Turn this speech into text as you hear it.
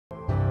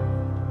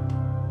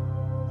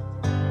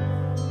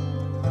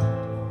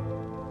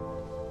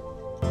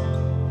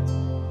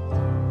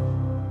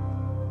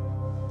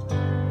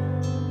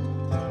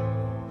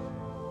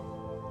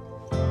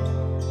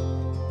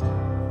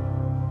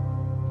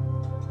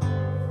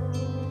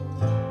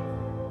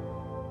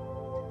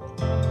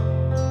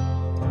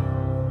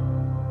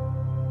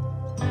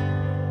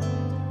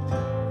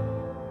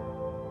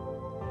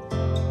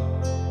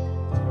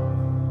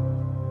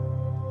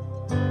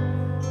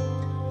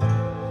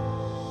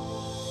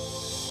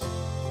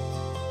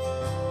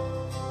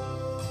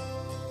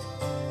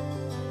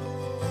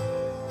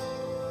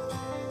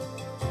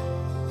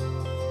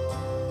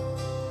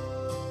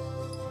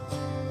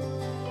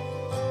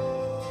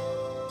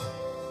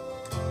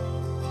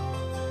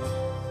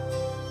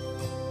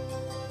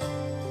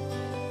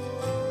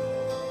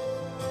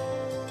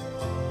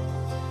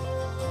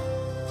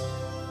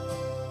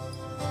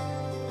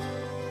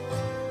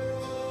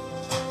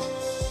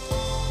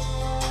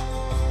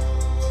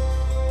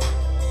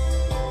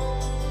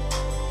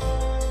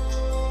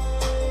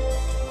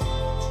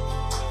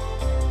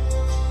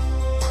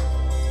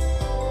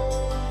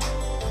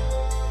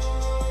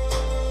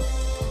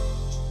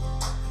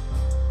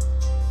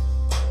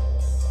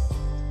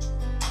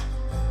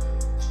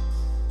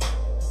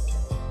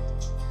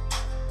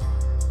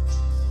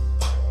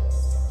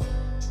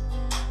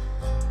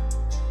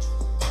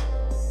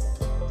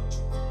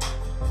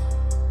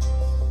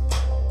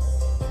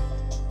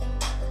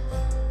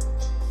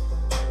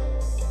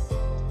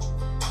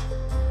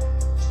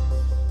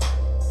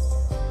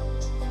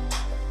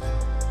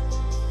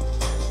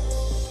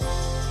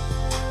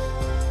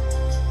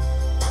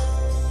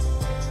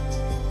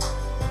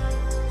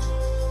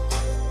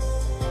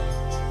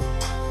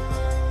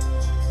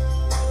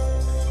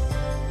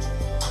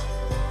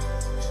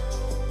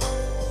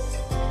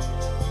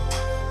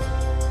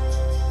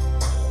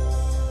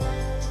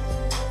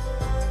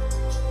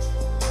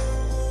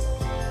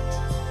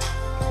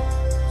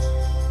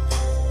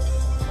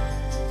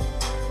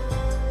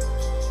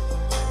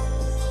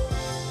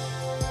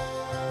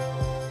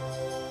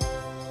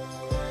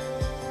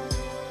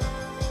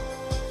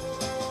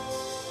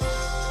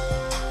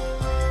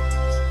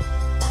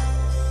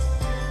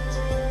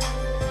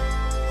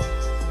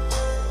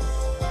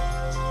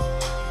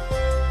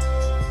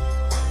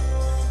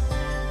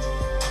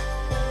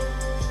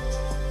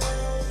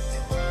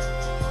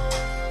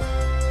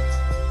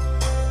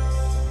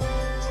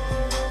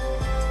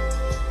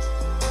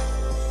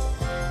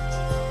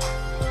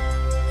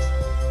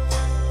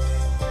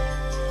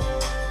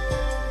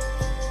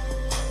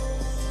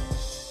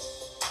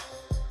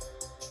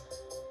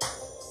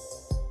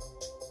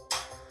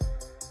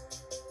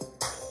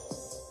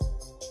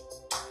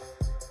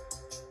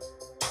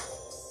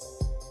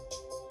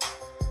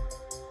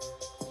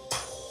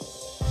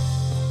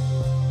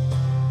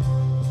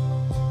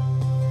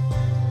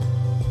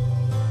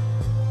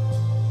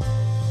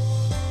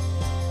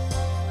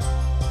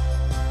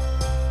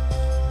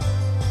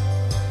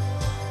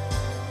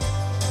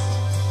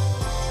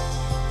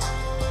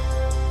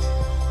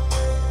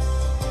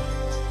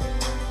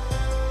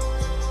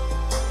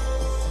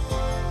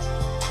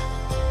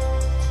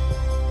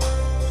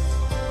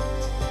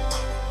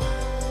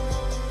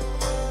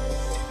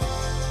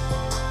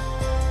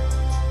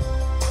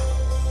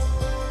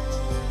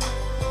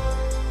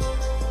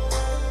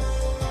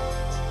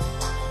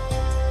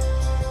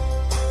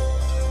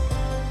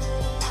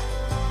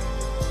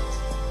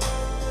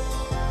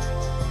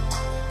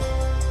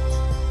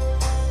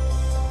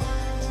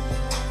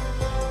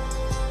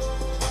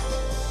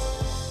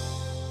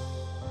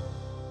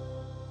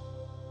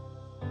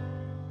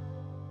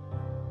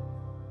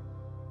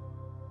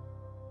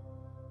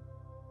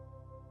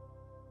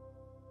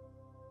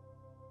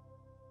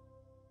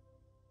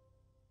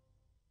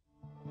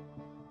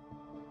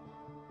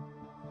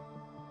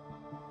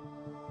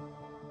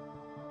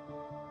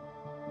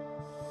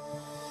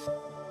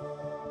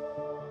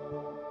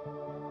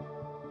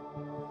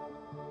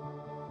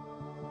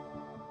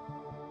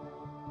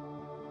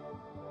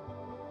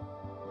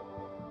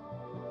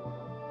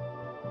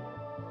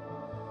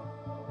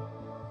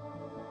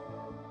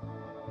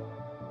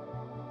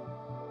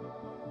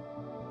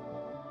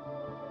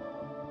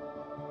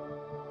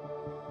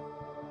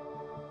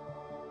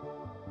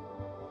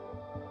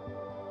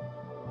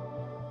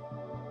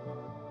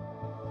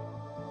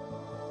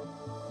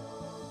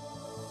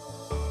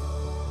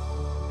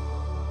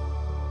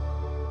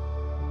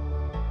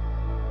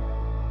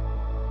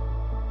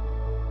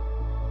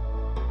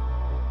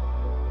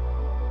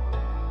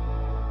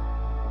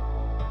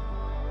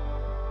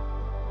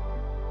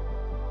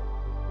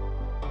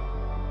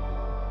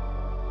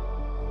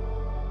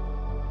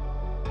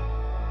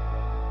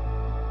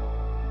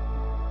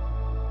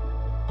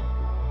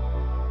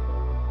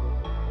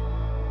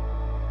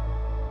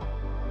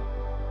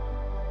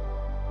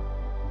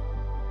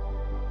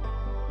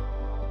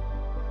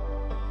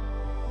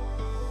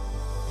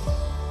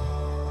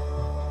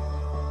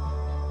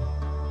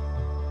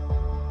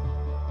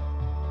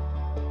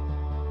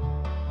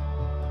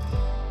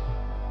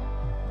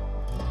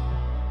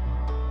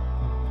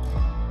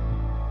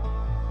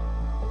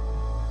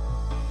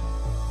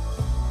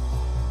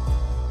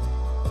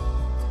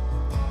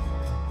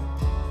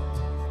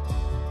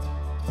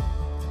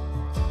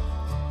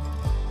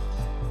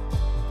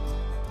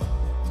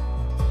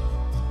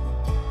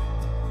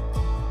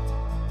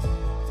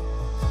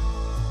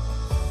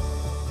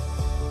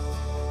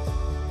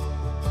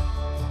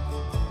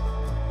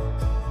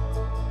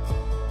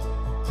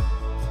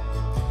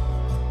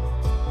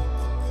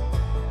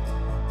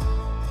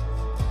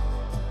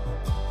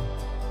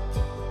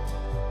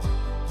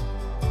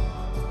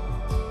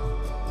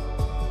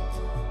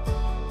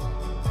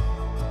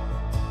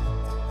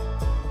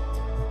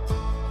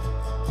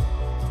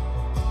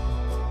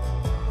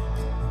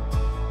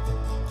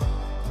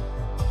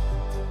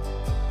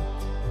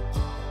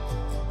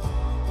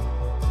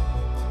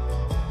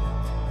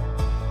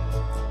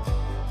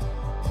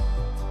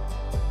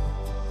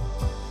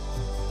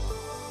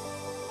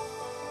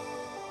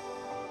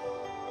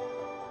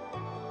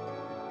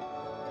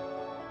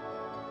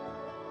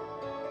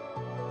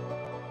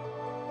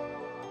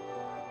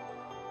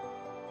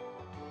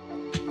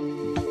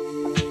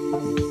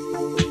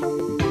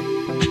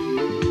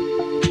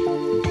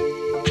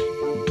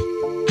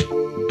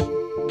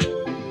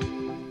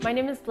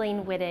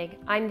Marlene Wittig.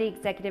 I'm the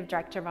Executive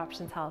Director of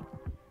Options Health.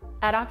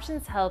 At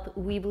Options Health,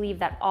 we believe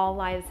that all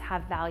lives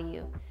have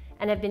value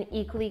and have been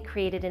equally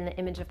created in the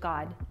image of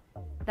God.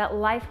 That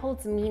life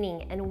holds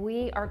meaning, and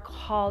we are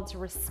called to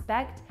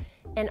respect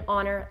and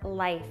honor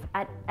life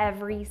at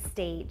every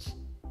stage.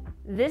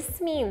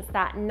 This means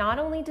that not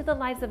only do the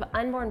lives of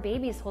unborn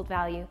babies hold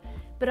value,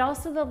 but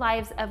also the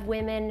lives of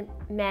women,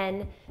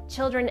 men,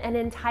 children, and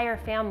entire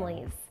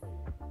families.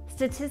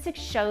 Statistics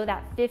show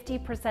that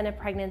 50% of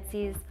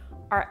pregnancies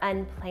are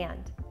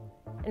unplanned.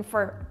 And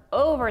for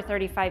over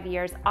 35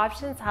 years,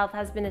 Options Health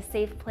has been a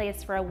safe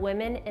place for a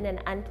woman in an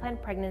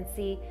unplanned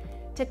pregnancy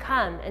to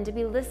come and to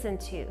be listened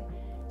to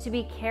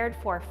be cared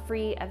for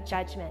free of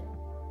judgment.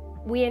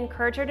 We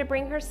encourage her to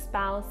bring her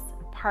spouse,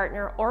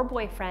 partner, or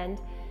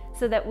boyfriend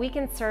so that we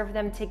can serve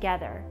them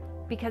together,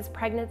 because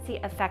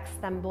pregnancy affects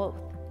them both.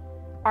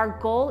 Our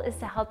goal is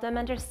to help them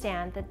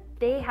understand that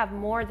they have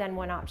more than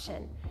one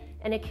option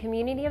and a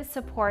community of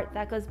support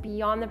that goes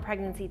beyond the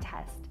pregnancy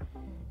test,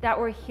 that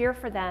we're here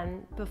for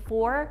them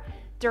before,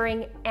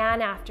 during,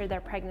 and after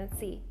their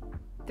pregnancy.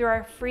 Through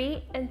our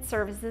free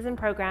services and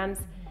programs,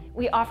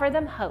 we offer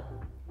them hope.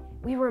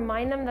 We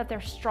remind them that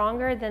they're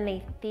stronger than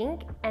they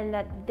think and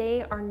that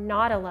they are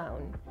not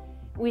alone.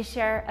 We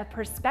share a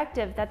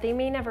perspective that they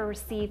may never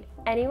receive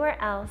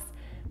anywhere else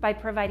by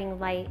providing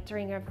light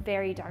during a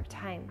very dark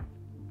time.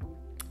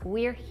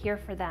 We're here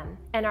for them,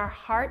 and our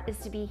heart is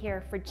to be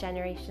here for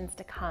generations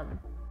to come.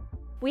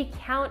 We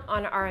count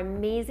on our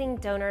amazing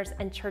donors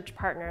and church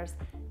partners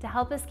to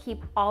help us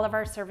keep all of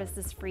our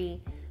services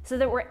free so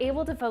that we're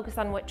able to focus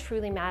on what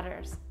truly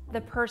matters,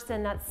 the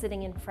person that's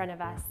sitting in front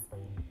of us.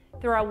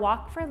 Through our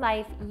Walk for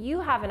Life, you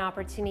have an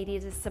opportunity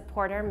to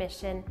support our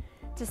mission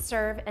to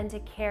serve and to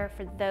care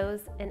for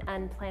those in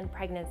unplanned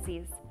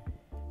pregnancies,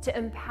 to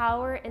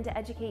empower and to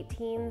educate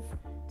teens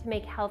to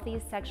make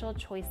healthy sexual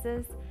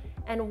choices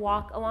and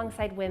walk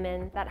alongside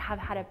women that have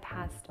had a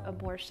past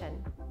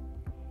abortion.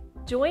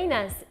 Join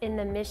us in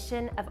the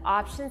mission of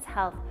Options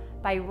Health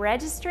by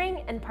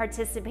registering and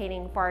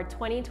participating for our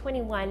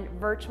 2021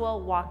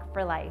 virtual Walk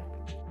for Life.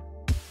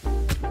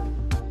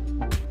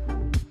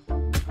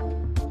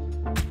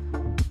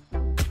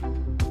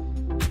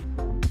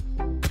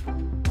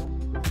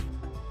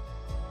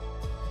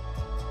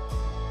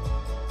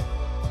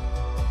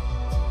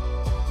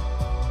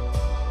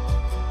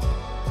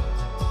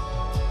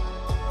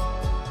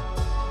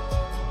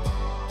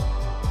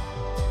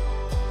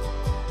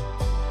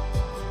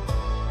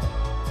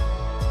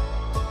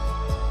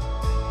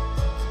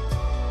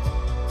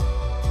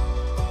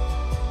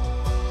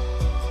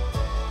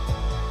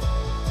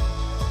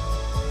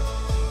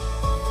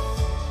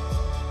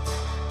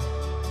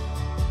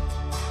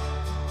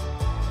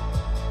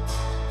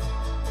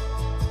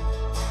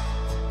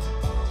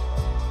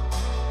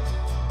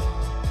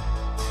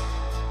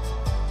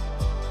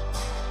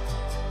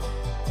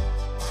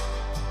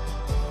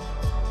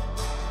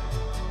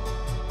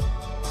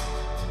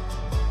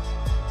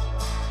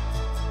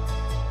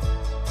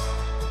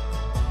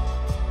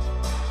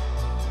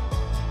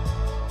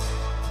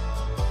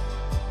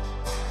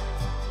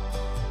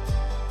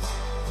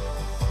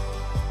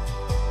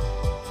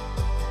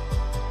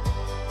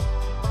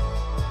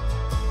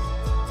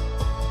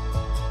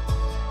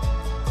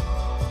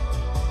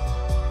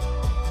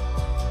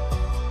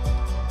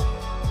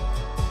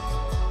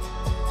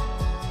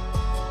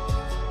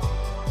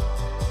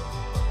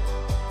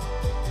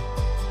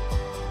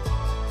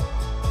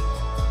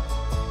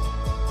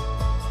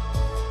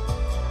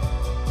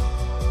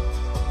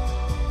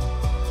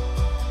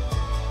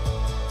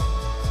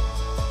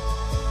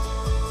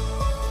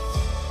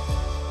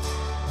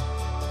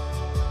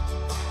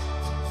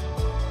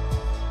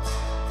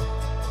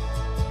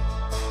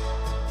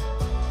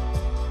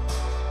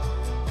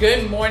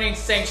 Good morning,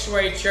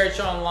 Sanctuary Church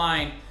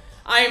Online.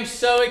 I am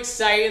so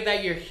excited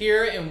that you're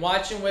here and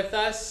watching with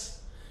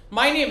us.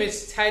 My name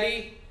is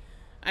Teddy,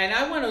 and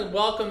I want to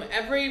welcome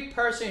every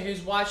person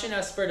who's watching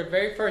us for the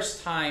very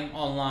first time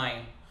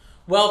online.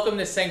 Welcome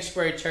to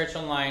Sanctuary Church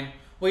Online.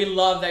 We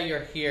love that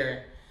you're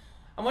here.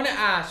 I want to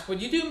ask,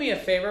 would you do me a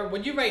favor?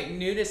 Would you write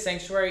new to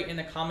Sanctuary in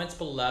the comments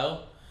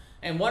below?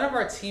 And one of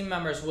our team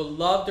members would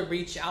love to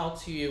reach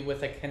out to you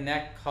with a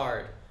Connect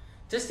card,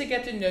 just to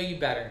get to know you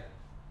better.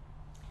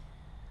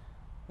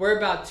 We're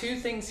about two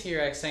things here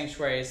at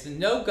Sanctuary, is to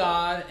know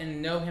God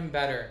and know Him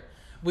better.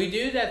 We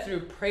do that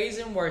through praise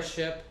and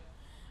worship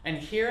and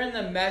hearing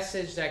the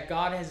message that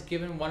God has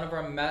given one of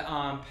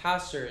our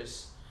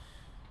pastors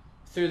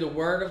through the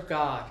Word of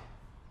God.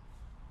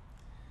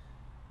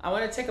 I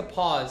want to take a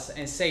pause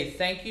and say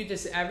thank you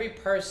to every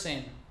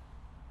person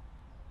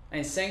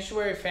and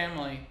Sanctuary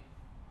family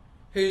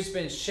who's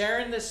been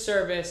sharing this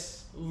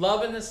service,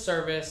 loving the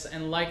service,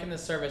 and liking the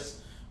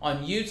service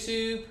on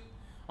YouTube,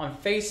 on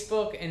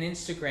Facebook and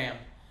Instagram.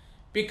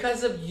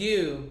 Because of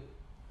you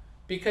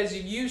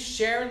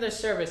sharing the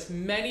service,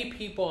 many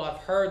people have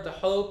heard the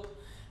hope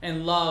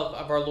and love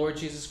of our Lord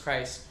Jesus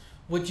Christ.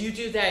 Would you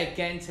do that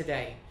again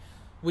today?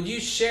 Would you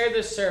share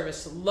the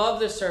service,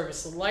 love the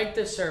service, like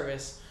the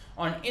service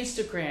on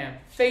Instagram,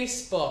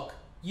 Facebook,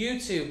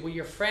 YouTube with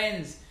your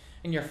friends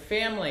and your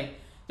family.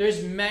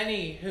 There's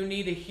many who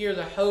need to hear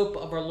the hope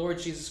of our Lord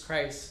Jesus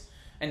Christ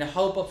and the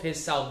hope of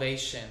his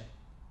salvation.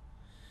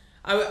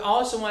 I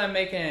also want to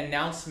make an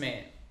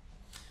announcement.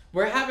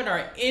 We're having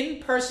our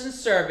in-person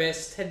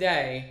service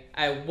today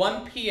at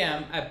 1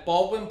 p.m. at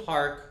Baldwin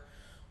Park,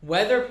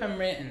 weather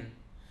permitting.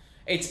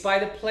 It's by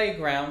the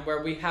playground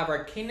where we have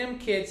our Kingdom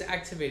Kids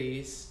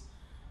activities.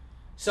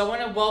 So I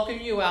want to welcome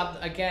you out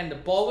again to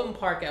Baldwin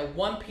Park at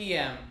 1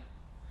 p.m.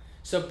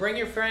 So bring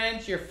your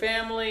friends, your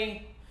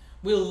family.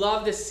 We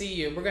love to see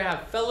you. We're going to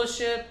have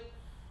fellowship.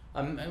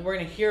 We're going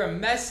to hear a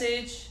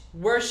message,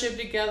 worship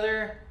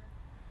together.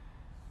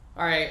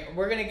 All right,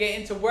 we're going to get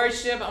into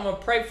worship. I'm going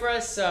to pray for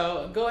us.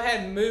 So go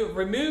ahead and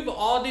remove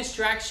all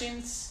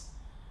distractions.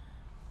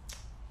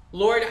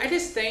 Lord, I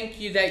just thank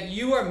you that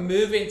you are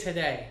moving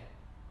today.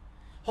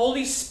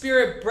 Holy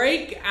Spirit,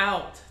 break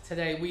out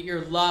today with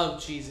your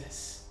love,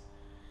 Jesus.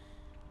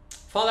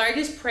 Father, I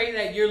just pray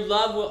that your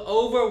love will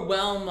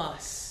overwhelm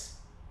us,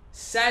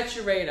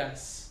 saturate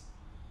us,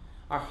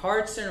 our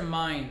hearts and our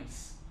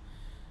minds.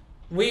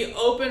 We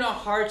open our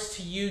hearts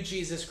to you,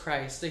 Jesus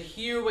Christ, to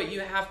hear what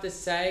you have to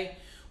say.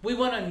 We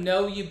want to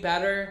know you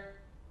better.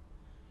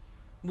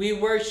 We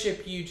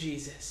worship you,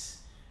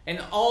 Jesus.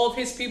 And all of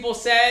his people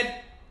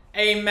said,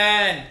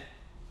 amen.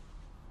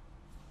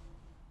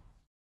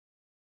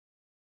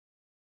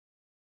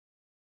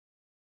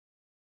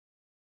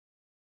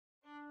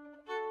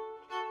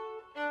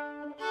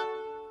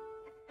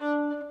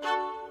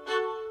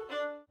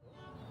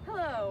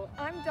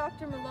 I'm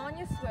Dr.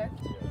 Melania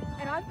Swift,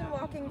 and I've been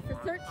walking for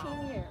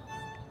 13 years.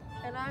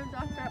 And I'm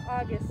Dr.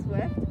 August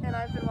Swift, and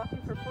I've been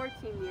walking for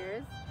 14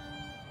 years.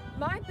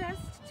 My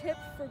best tip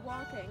for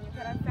walking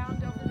that I've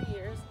found over the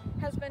years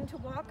has been to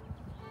walk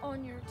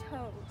on your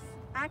toes.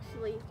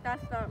 Actually,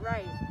 that's not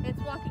right. It's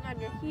walking on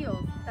your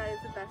heels that is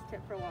the best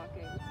tip for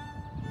walking.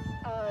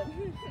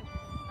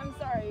 I'm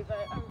sorry,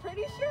 but I'm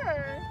pretty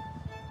sure,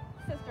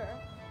 sister,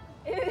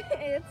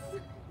 it's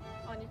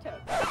on your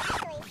toes.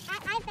 Actually,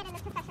 I've been in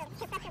this profession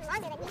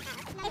longer than you have.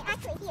 It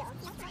actually heals.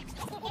 It's on your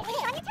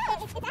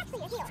toes. It's actually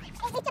your heel.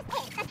 It just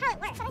is. That's how it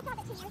works. So I thought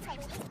that 2 years ago.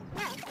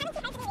 No. It's having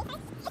too high to do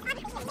anything. It's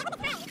obviously never the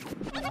time.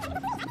 I know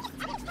people I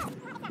think it's toes.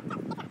 It's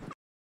toes.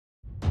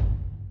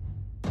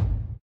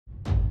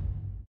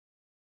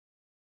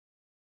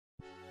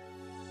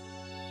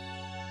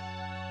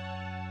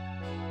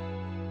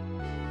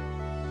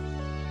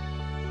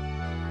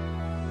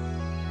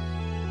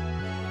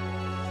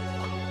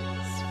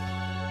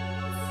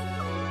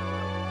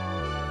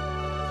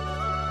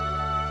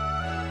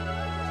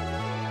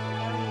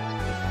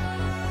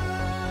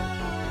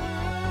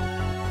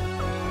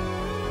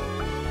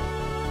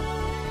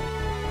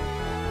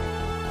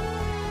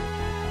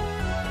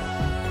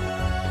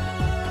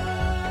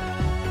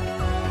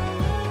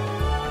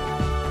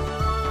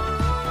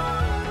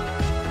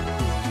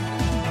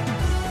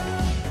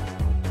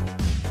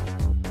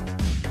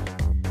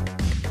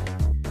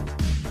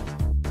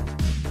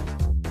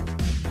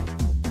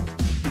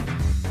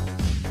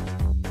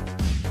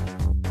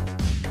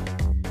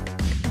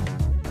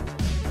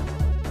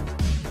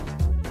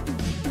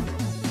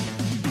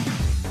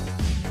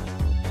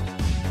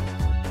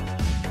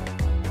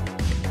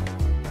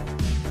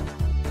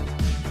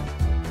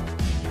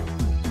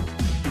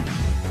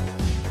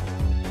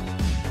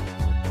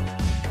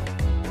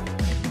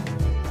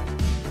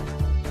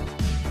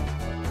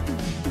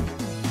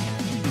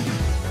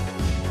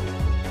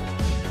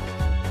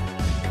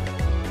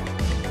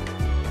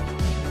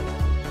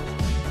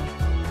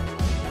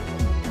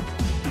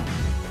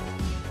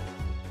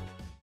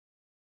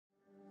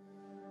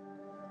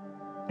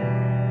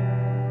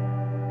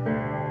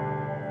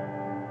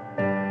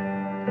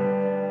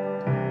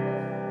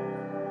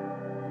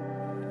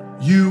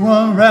 You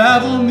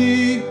unravel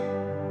me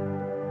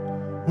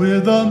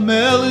with a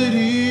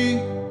melody.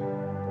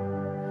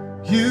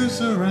 You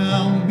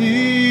surround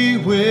me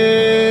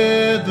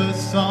with a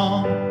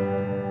song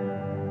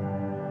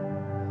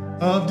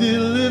of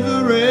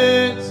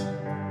deliverance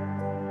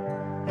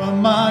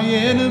from my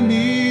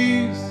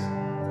enemies.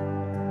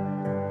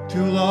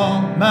 Too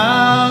long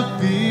my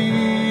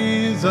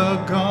fears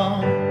are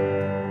gone.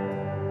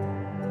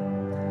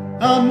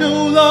 I'm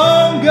no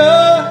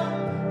longer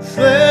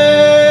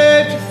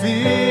slave to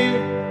fear.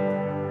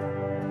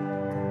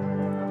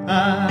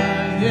 I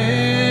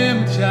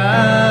am a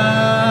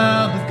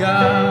child of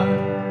God.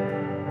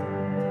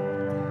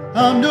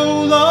 I'm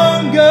no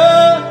longer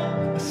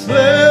a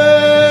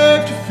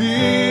slave to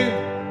fear.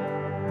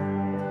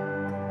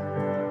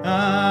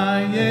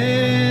 I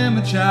am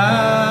a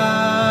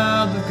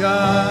child of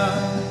God.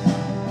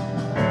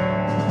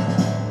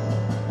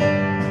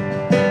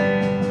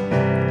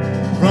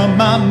 From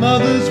my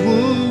mother's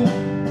womb,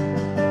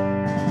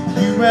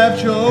 you have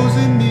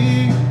chosen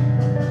me.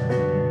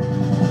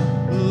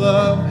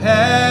 Love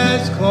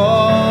has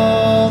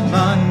called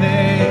my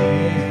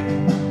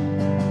name.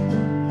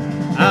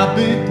 I've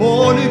been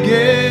born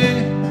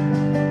again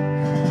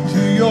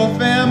to your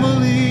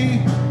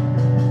family.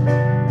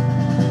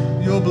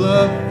 Your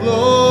blood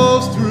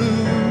flows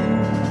through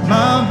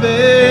my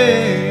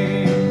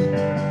veins,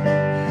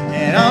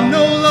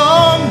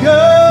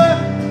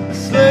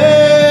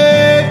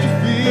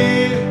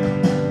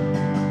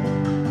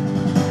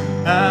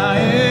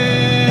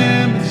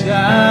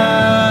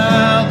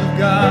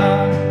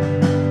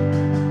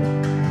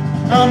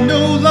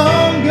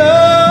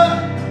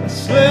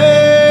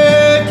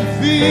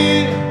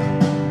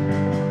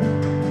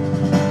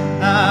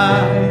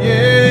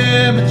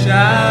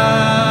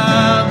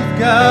 child of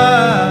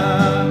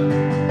God.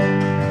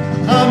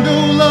 I'm no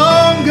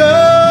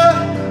longer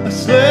a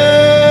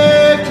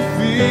slave to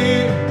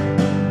fear.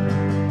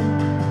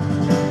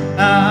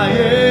 I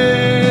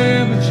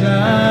am a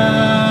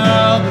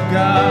child of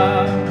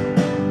God.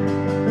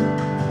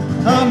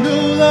 I'm no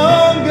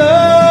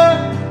longer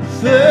a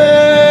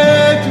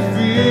slave to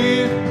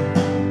fear.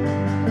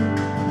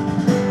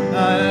 I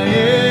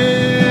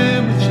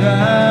am a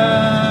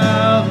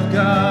child of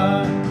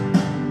God.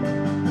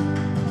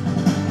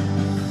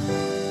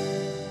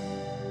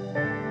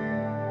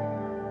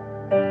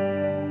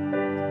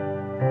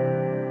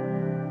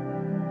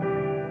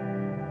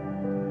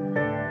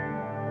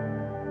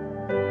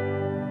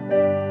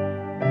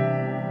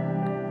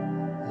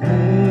 Oh,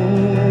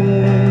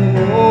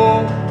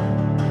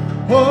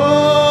 oh,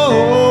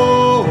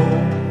 oh,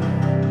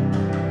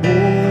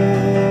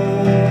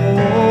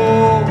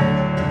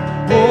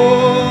 oh, oh.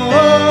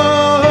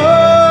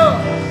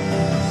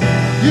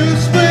 You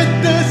split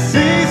the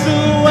sea so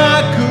I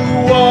could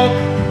walk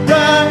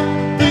right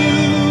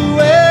through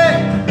it.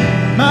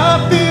 My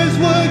fears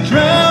would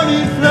drown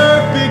in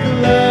perfect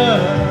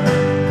love.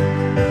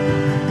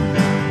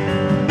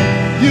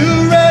 You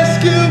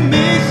rescued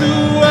me so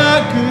I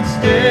could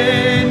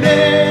stand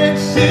and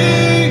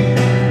sing.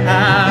 I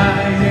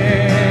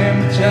am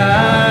a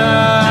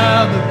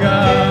child of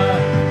God.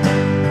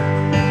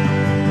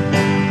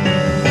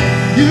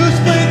 You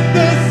split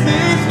the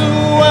sea so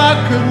I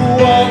could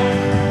walk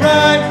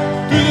right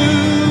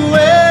through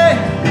it.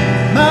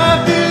 My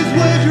fears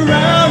would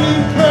drown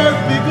in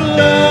perfect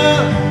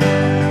love.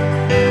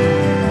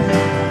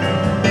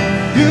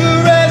 You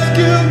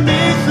rescued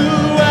me so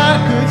I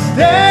could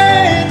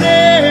stand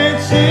and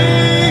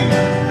sing.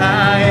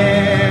 I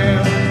am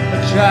a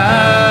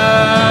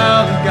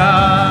child of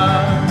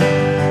God.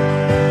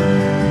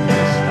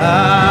 Yes,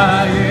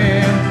 I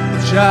am a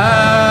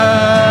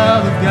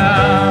child of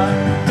God.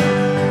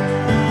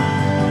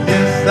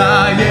 Yes,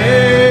 I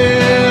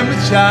am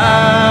a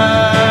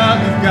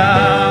child of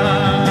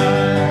God.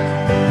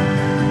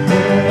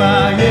 Oh, I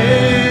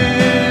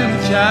am a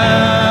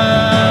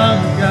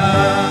child of God.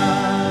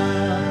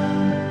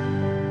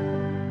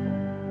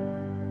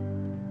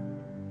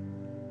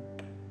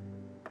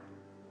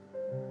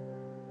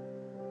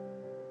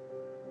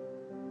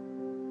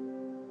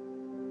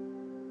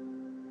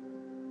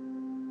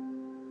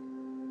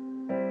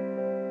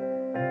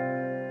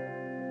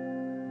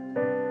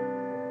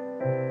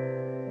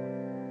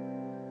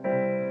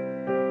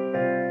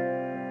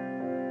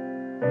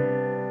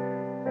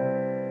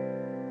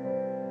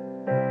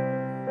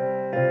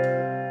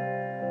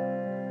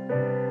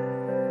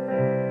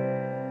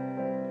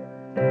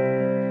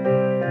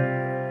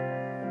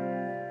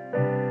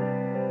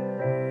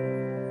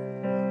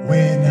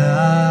 When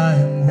I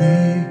am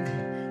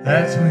weak,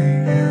 that's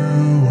when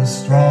you are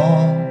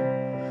strong.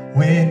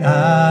 When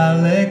I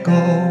let go,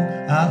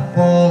 I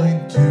fall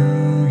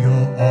into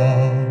your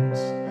arms.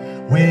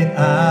 When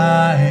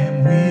I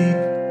am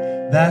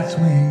weak, that's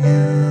when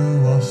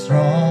you are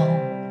strong.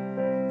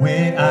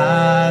 When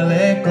I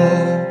let go,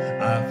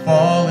 I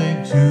fall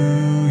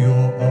into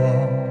your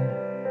arms.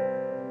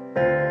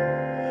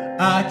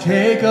 I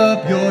take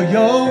up your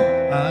yoke,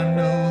 I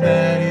know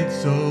that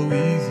it's so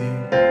easy.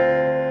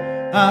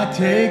 I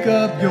take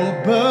up your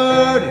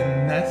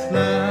burden that's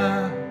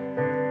light.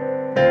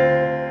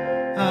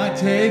 I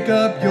take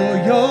up your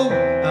yoke,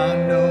 I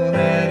know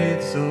that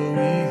it's so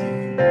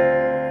easy.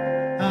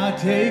 I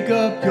take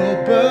up your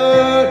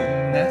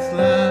burden that's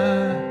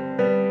light.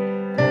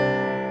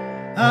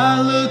 I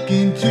look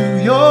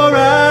into your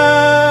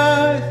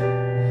eyes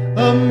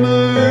of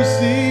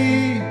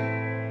mercy.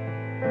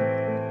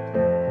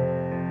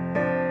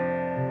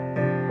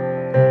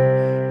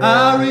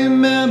 I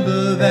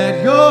remember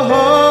that your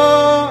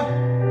heart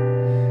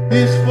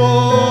is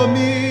for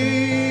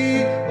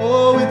me,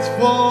 oh, it's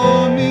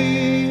for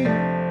me.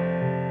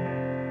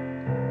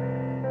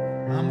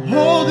 I'm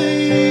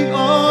holding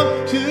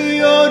on to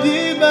your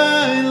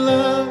divine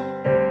love.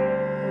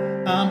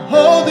 I'm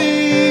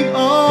holding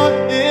on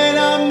and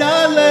I'm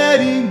not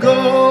letting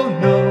go,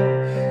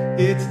 no.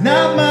 It's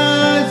not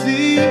my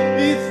zeal,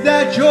 it's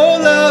that your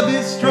love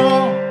is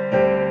strong.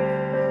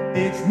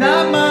 It's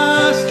not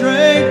my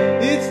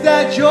strength, it's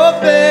that you're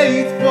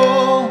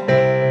faithful.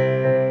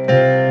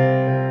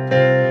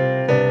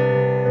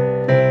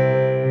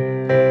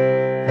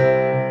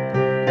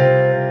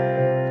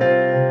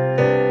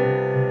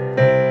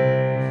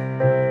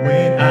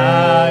 When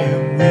I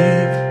am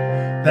weak,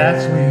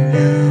 that's when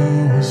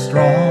you are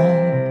strong.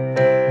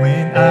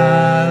 When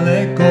I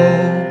let go,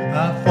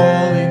 I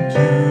fall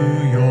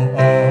into your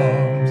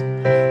arms.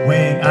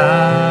 When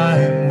I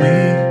am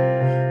weak,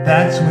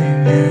 that's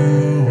when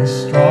you are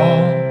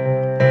strong.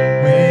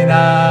 When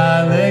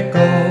I let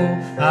go,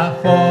 I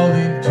fall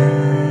into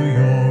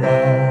your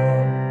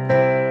arms.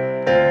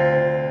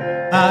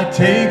 I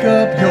take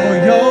up your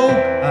yoke,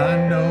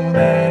 I know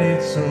that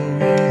it's so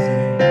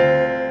easy.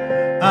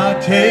 I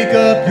take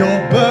up your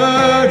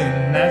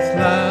burden that's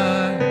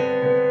light.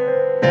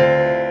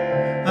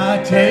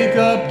 I take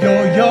up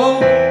your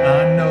yoke,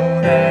 I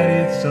know that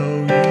it's so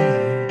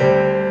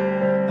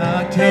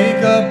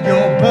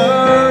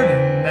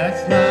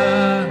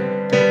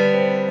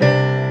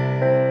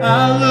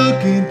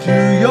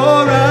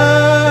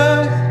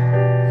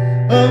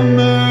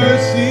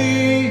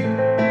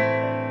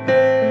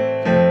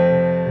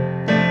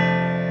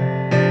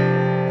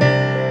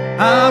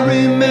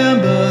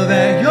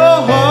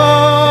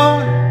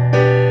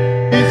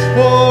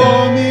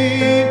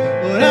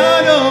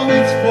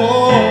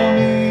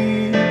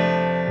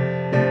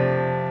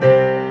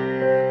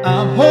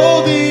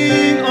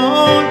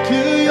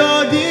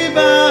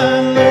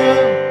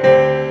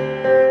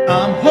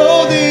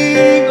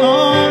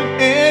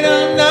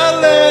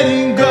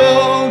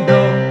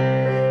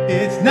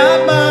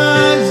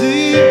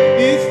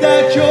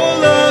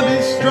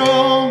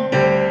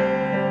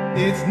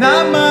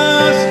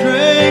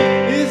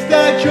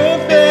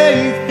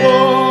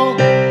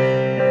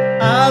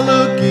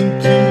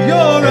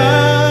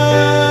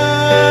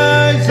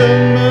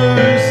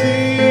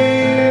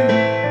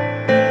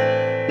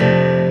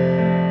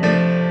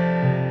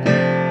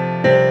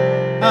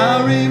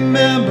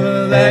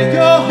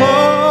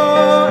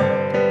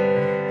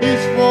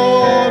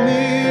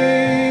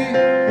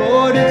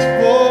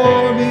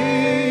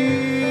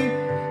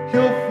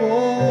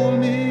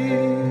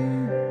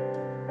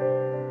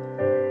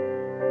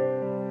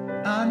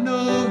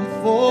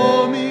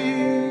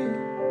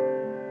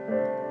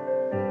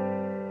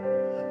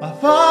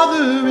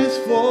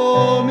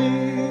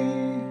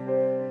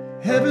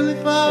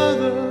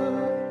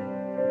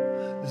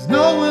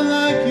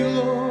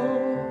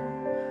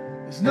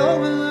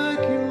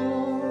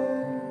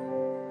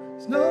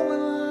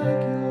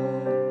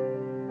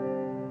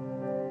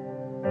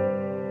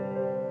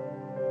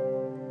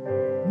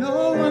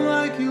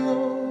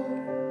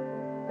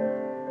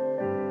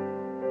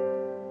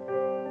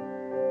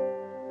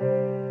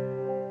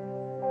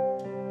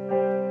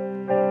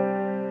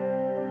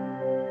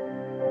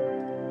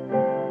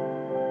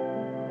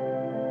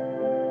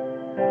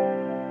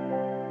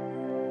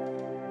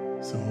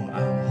So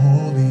I'm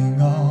holding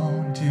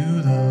on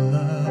to the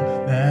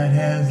love that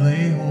has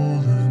laid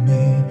hold of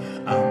me.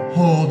 I'm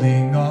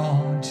holding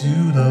on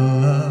to the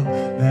love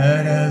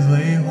that has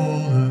laid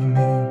hold of me.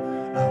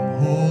 I'm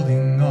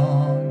holding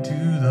on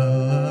to the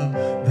love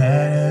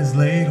that has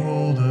laid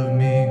hold of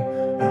me.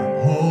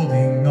 I'm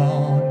holding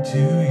on to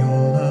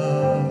your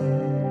love.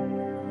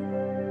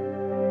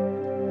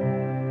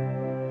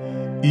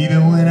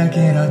 Even when I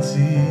cannot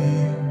see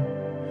you,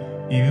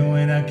 even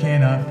when I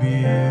cannot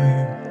feel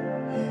you,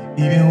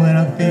 even when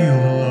I feel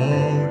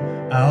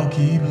alone, I'll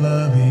keep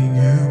loving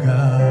you,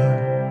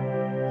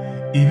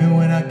 God. Even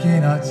when I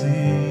cannot see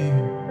you,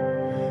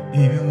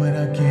 even when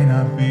I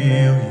cannot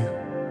feel you,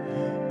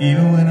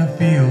 even when I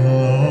feel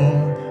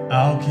alone,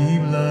 I'll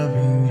keep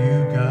loving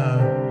you,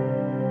 God.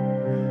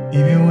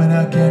 Even when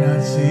I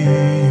cannot see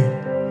you,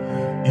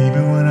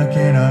 even when I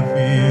cannot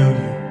feel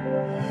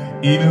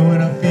you, even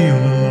when I feel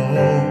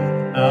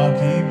alone, I'll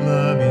keep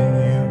loving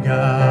you,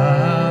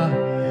 God.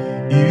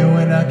 Even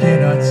when I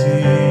cannot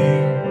see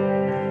you,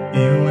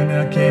 even when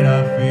I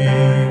cannot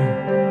feel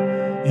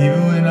you,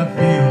 even when I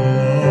feel alone.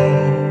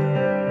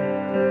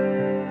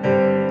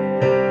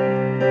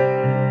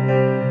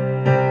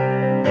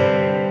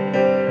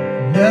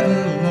 Never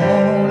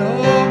alone, oh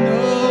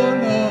no,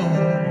 no.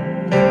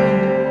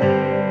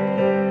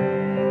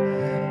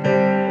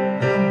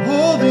 I'm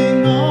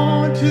holding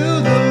on to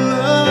the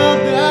love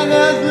that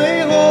has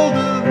laid hold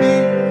of me.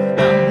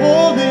 I'm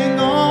holding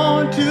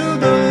on to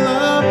the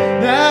love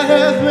that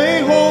has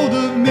laid hold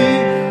of me.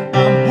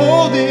 I'm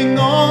holding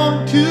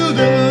on to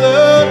the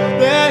love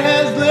that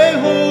has laid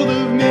hold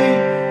of me.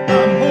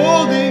 I'm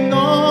holding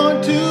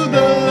on to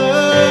the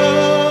love.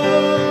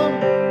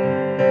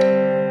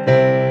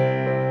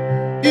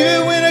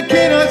 Even when I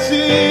cannot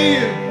see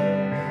you,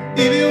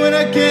 even when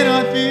I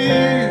cannot feel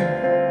you,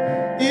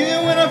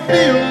 even when I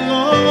feel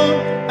alone,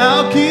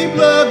 I'll keep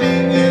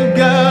loving you,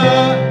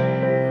 God.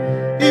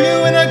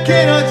 Even when I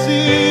cannot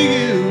see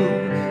you,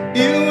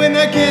 even when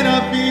I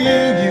cannot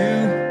feel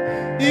you,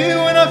 even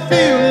when I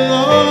feel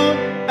alone,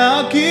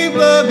 I'll keep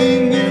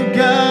loving you,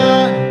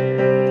 God.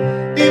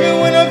 Even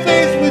when I'm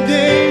faced with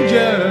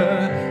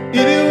danger,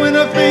 even when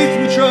I'm faced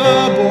with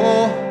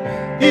trouble,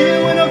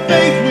 even when I'm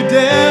faced with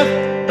death,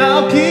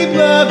 I'll keep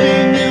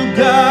loving you,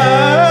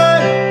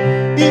 God.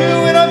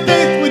 Even when I'm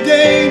faced with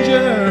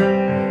danger,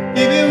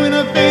 even when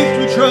I'm faced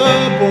with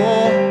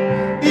trouble,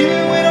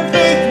 even when I'm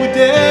faced with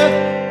death,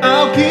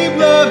 I'll keep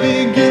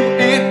loving you.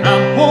 And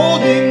I'm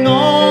holding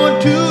on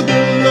to the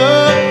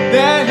love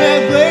that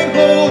has laid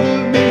hold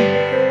of me.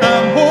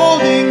 I'm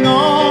holding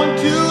on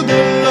to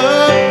the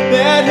love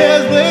that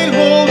has laid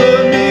hold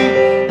of me.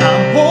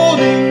 I'm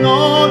holding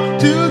on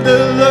to the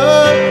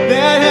love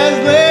that has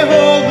laid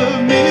hold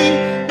of me.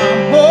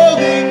 I'm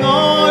holding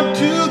on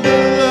to the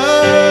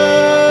love,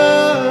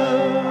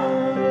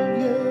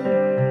 yeah.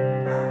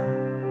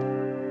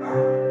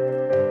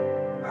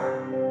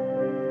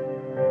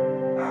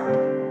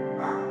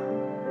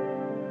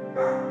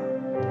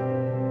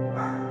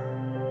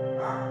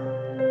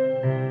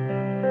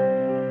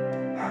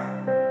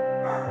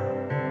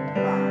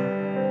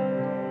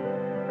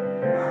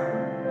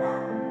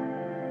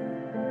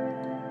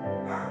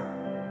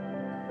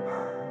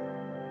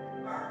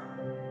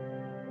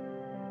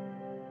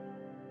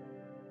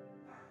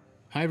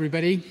 Hi,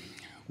 everybody.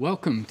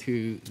 Welcome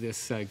to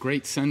this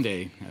great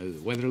Sunday.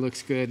 The weather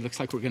looks good. Looks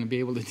like we're going to be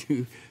able to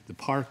do the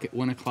park at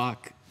 1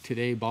 o'clock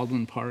today,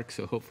 Baldwin Park,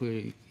 so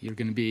hopefully you're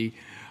going to be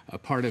a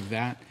part of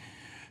that.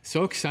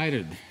 So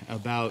excited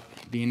about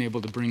being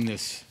able to bring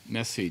this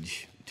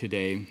message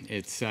today.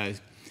 It's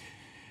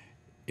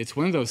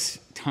one of those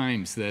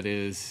times that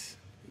is,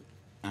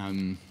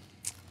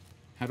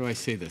 how do I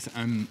say this?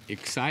 I'm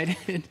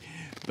excited,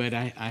 but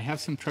I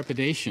have some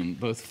trepidation,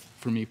 both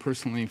for me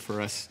personally and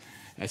for us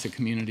as a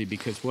community,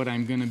 because what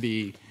I'm going to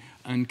be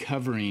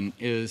uncovering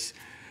is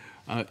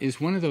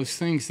one of those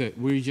things that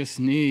we just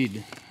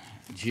need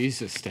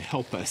Jesus to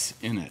help us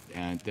in it.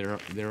 And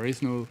there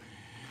is no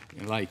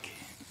like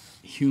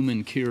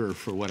human cure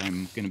for what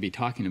I'm going to be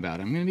talking about.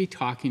 I'm going to be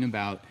talking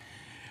about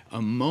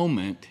a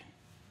moment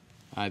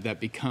that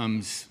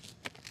becomes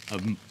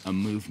a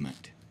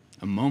movement,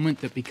 a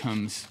moment that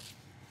becomes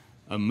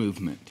a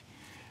movement.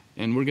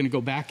 And we're going to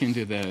go back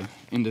into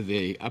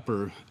the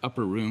upper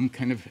room,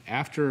 kind of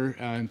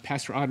after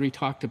Pastor Audrey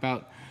talked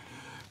about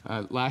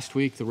last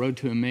week the road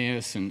to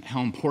Emmaus and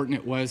how important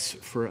it was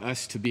for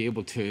us to be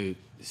able to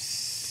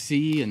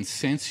see and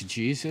sense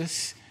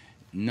Jesus,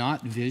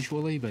 not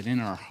visually, but in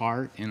our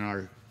heart, in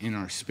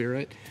our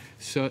spirit.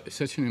 So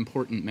such an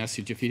important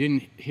message. If you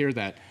didn't hear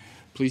that,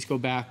 please go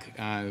back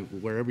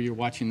wherever you're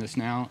watching this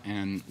now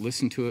and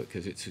listen to it,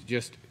 because it's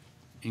just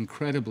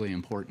incredibly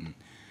important.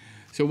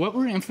 So what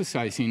we're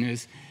emphasizing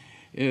is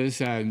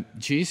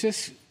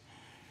Jesus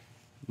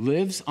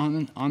lives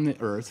on the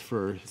earth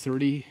for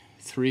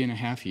 33 and a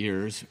half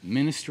years,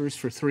 ministers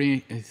for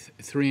three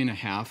and a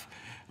half,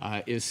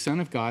 is Son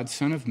of God,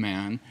 Son of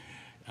Man,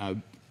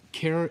 and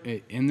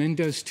then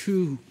does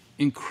two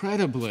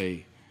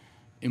incredibly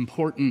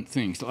important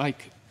things,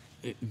 like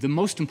the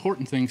most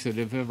important things that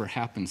have ever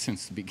happened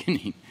since the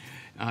beginning.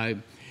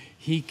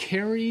 He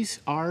carries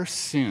our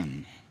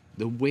sin,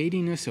 the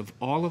weightiness of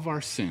all of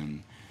our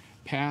sin,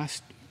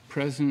 past,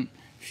 present,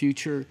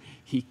 future.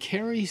 He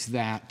carries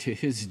that to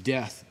his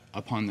death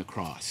upon the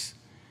cross.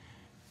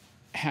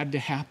 Had to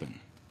happen.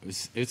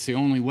 It's the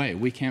only way.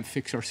 We can't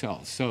fix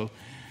ourselves. So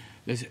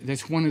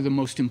that's one of the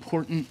most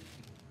important,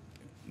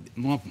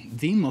 well,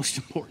 the most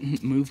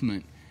important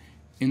movement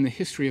in the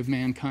history of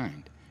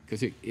mankind,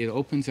 because it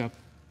opens up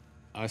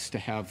us to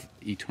have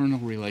eternal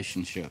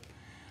relationship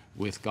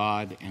with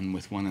God and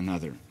with one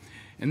another.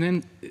 And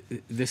then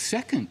the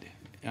second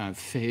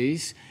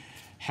phase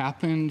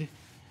happened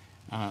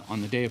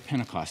on the day of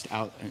Pentecost,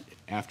 out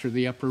after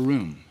the upper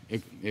room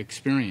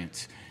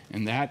experience,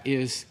 and that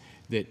is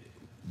that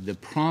the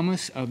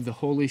promise of the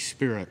Holy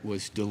Spirit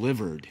was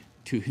delivered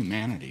to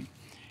humanity,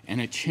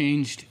 and it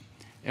changed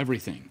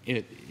everything.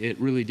 It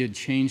really did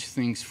change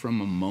things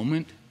from a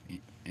moment,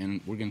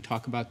 and we're going to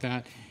talk about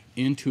that,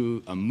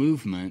 into a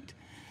movement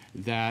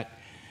that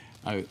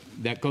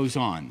goes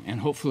on, and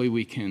hopefully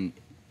we can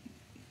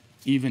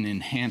even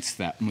enhance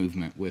that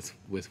movement with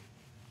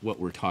what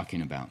we're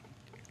talking about.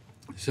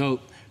 So,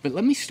 but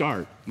let me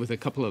start with a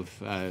couple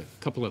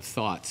of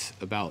thoughts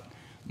about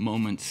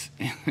moments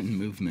and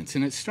movements,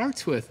 and it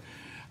starts with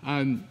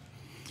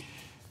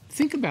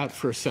think about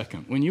for a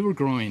second when you were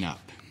growing up.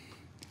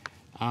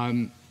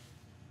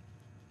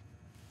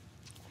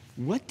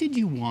 What did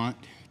you want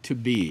to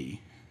be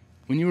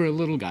when you were a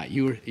little guy?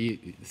 You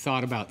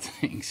thought about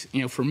things.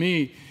 You know, for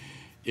me,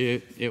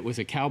 it was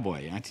a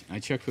cowboy. I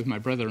checked with my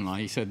brother-in-law.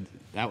 He said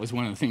that was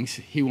one of the things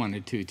he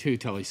wanted to too,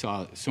 till he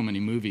saw so many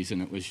movies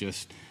and it was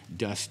just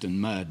dust and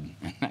mud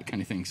and that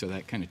kind of thing. So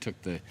that kind of took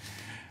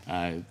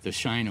the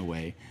shine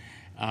away.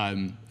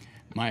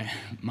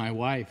 My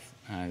wife,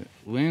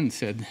 Lynn,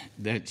 said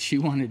that she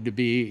wanted to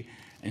be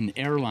an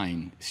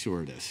airline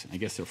stewardess. I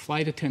guess they're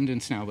flight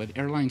attendants now, but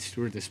airline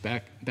stewardess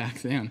back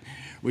then,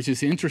 which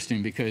is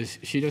interesting because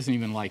she doesn't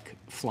even like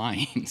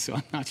flying, so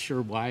I'm not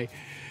sure why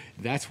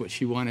that's what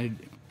she wanted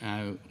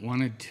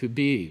to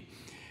be.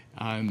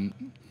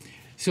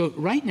 So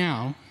right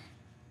now,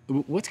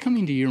 what's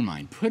coming to your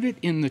mind? Put it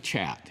in the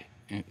chat.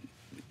 Let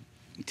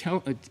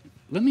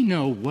me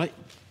know what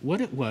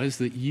it was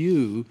that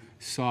you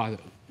saw,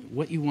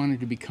 what you wanted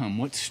to become,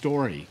 what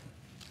story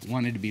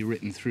wanted to be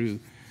written through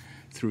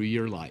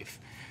your life.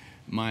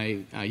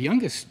 My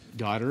youngest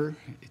daughter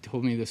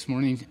told me this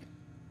morning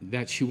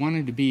that she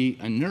wanted to be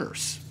a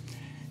nurse,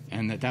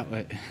 and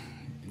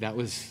that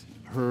was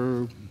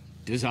her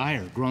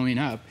desire growing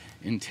up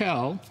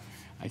until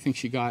I think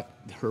she got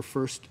her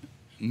first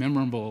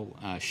memorable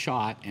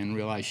shot and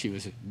realized she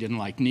didn't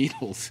like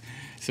needles,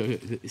 so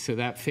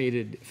that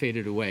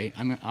faded away.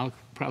 I'll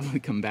probably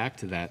come back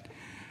to that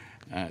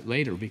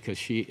later because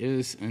she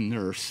is a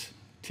nurse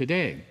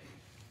today.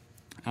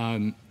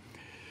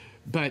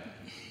 But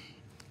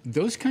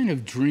those kind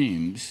of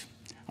dreams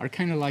are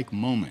kind of like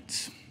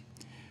moments.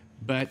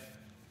 But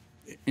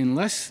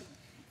unless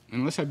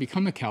I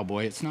become a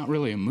cowboy, it's not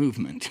really a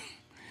movement.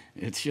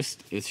 It's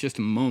just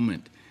a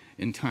moment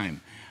in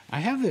time. I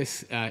have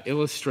this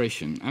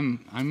illustration.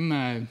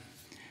 I'm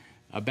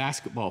a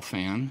basketball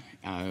fan,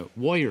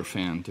 Warrior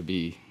fan to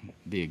be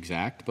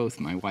exact. Both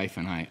my wife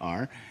and I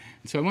are.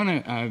 So I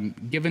want to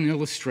give an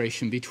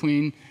illustration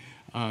between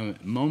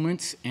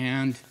moments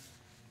and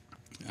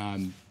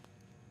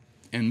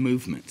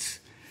movements.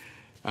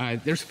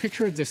 There's a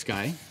picture of this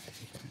guy,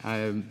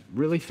 a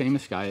really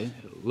famous guy,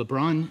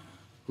 LeBron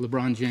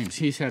James.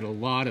 He's had a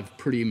lot of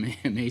pretty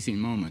amazing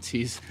moments.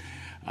 He's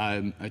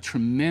a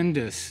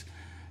tremendous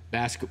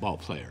basketball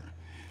player.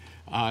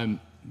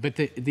 But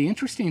the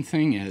interesting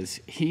thing is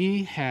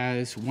he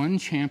has won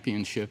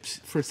championships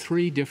for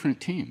 3 different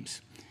teams.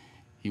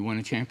 He won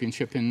a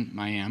championship in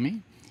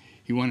Miami.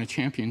 He won a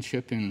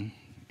championship in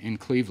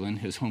Cleveland,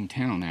 his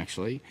hometown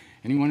actually,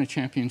 and he won a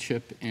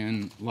championship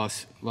in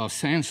Los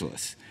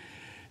Angeles.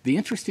 The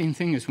interesting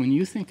thing is when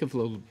you think of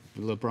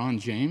LeBron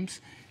James,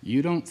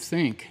 you don't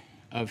think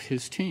of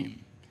his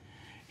team.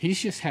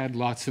 He's just had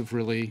lots of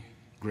really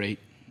great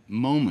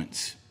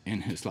moments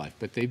in his life,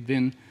 but they've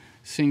been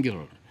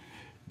singular.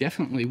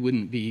 Definitely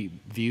wouldn't be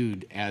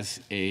viewed as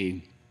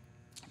a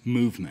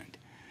movement.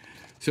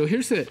 So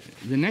here's the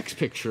next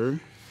picture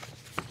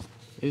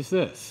is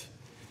this.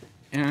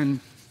 And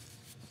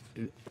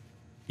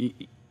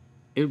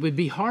it would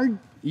be hard,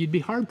 you'd be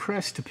hard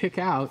pressed to pick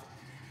out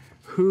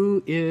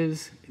who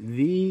is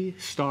the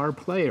star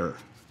player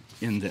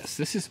in this.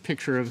 This is a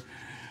picture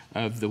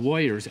of the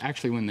Warriors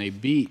actually when they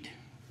beat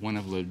one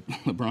of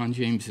LeBron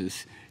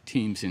James's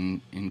teams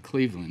in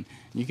Cleveland.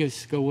 You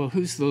guys go, well,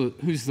 who's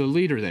the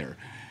leader there?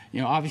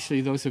 You know,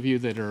 obviously those of you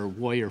that are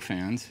Warrior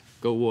fans,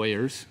 go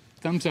Warriors.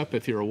 Thumbs up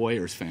if you're a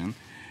Warriors fan.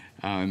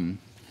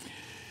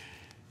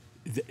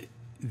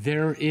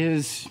 There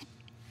is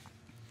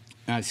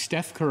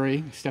Steph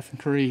Curry. Stephen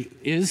Curry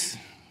is,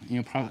 you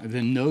know, probably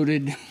the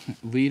noted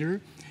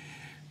leader.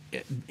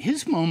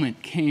 His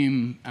moment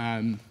came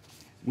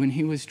when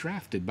he was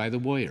drafted by the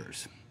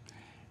Warriors.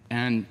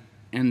 And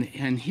And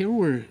here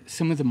were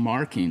some of the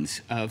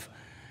markings of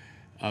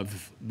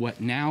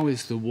what now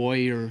is the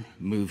warrior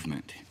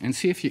movement. And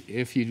see,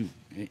 if you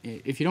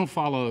don't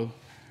follow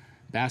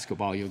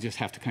basketball, you'll just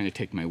have to kind of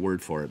take my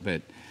word for it.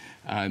 But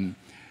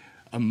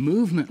a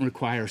movement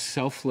requires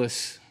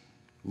selfless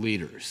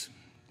leaders.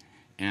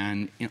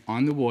 And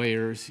on the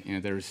Warriors,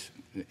 there's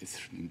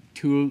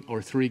 2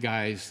 or 3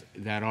 guys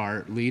that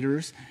are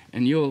leaders,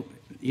 and you'll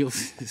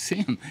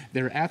see them.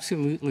 They're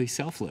absolutely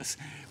selfless.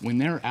 When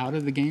they're out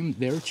of the game,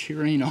 they're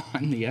cheering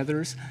on the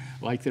others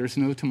like there's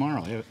no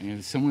tomorrow.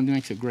 If someone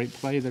makes a great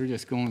play, they're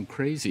just going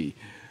crazy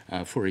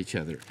for each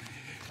other.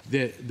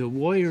 The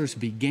Warriors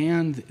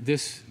began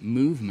this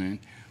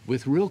movement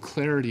with real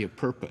clarity of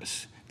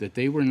purpose, that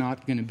they were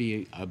not going to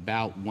be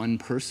about one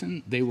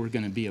person, they were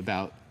going to be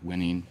about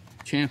winning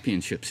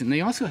championships. And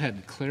they also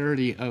had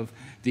clarity of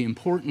the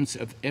importance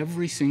of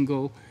every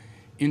single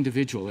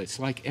individual. It's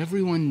like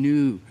everyone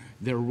knew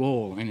their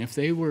role, and if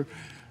they were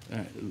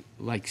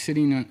like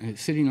sitting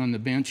on the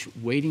bench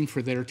waiting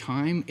for their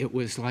time, it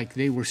was like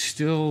they were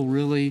still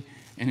really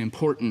an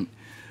important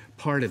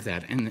part of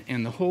that.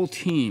 And the whole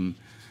team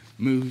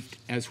moved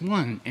as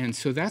one. And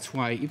so that's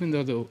why, even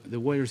though the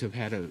Warriors have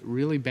had a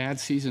really bad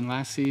season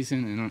last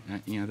season,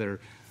 and they're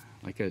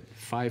like at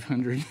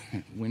 500,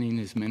 winning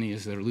as many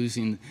as they're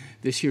losing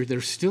this year,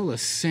 there's still a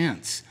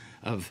sense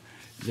of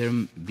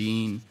them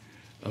being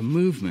a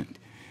movement.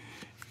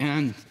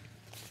 And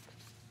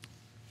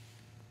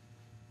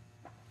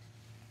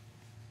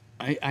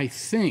I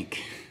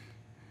think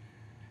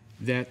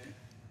that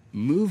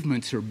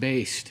movements are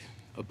based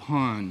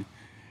upon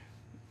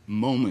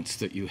moments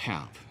that you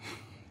have.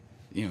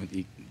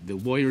 The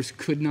Warriors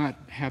could not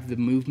have the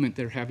movement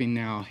they're having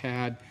now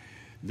had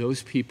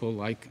those people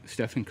like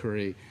Stephen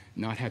Curry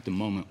not had the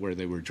moment where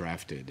they were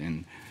drafted.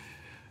 And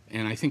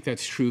I think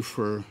that's true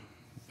for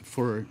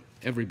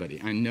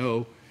everybody. I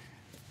know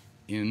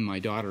in my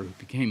daughter who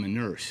became a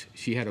nurse,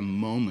 she had a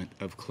moment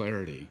of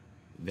clarity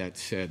that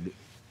said,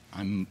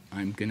 I'm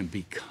going to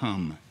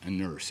become a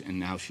nurse, and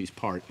now she's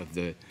part of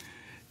the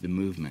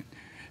movement.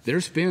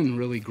 There's been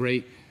really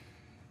great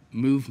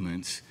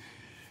movements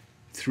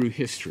through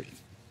history.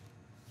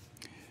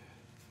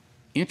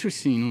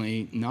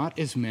 Interestingly, not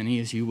as many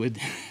as you would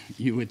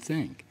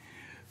think.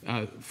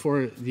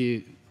 For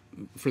the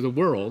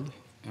world,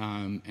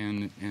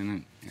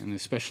 and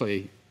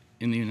especially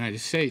in the United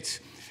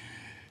States,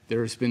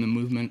 there's been a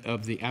movement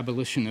of the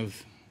abolition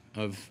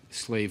of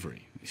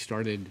slavery. It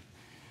started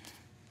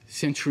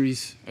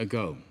centuries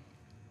ago,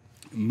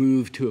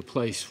 moved to a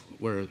place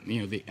where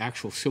the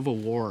actual Civil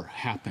War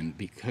happened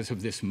because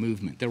of this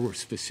movement. There were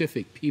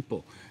specific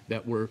people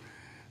that were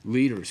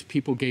leaders.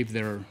 People gave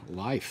their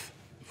life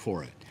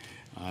for it,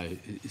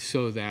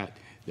 so that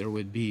there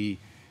would be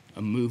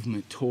a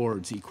movement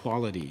towards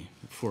equality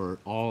for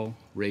all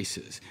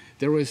races.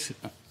 There was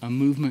a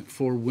movement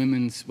for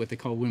what they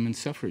call women's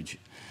suffrage,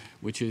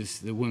 which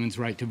is the women's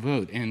right to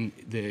vote, and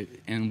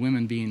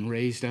women being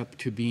raised up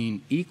to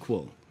being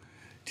equal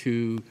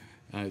to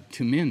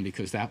men,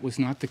 because that was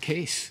not the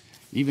case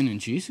even in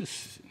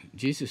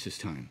Jesus's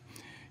time.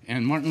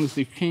 And Martin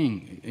Luther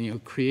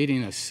King,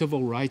 creating a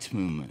civil rights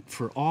movement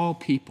for all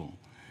people,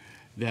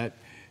 that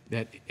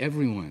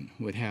everyone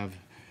would have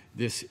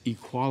this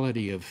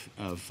equality of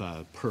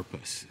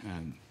purpose,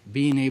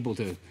 being able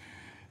to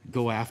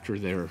go after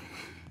their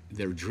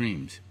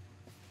dreams.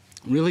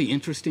 Really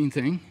interesting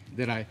thing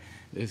that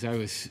as I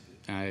was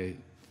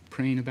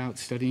praying about,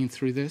 studying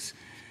through this,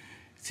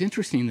 it's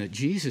interesting that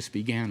Jesus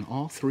began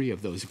all 3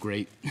 of those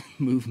great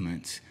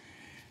movements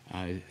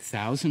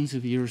thousands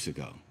of years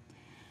ago.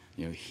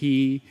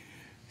 He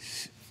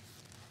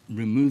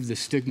removed the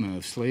stigma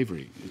of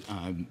slavery,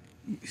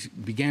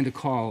 began to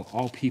call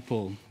all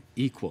people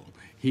equal.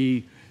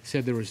 He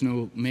said there was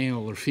no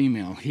male or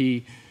female.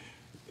 He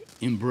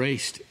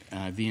embraced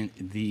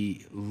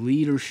the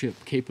leadership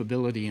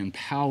capability and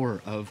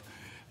power of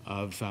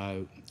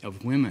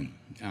women.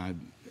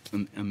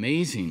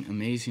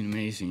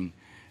 Amazing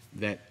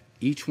that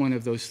each one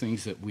of those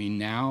things that we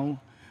now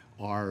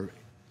are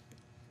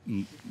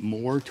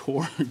more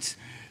towards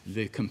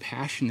the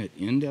compassionate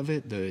end of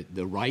it,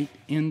 the right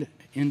end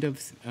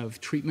of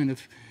treatment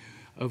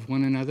of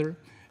one another,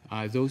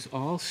 those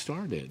all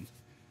started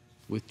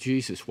with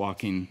Jesus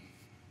walking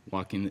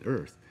the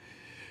earth.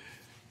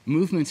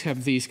 Movements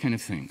have these kind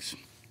of things.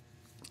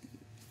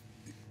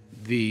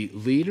 The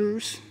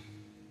leaders,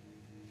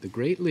 the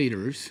great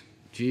leaders,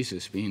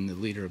 Jesus being the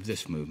leader of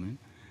this movement,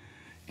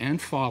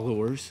 and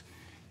followers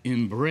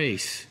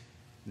embrace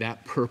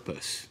that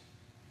purpose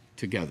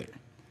together.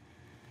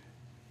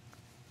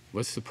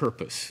 What's the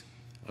purpose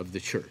of the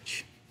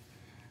church?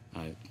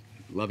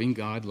 Loving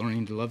God,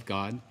 learning to love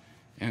God,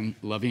 and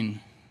loving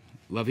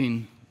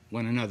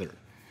one another.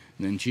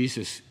 And then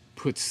Jesus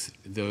puts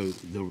the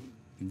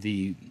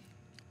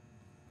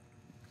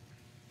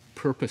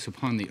purpose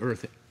upon the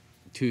earth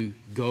to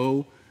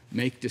go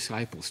make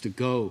disciples, to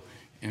go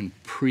and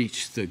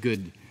preach the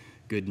good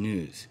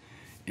news.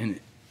 And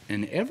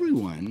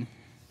everyone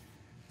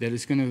that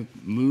is going to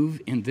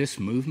move in this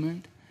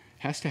movement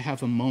has to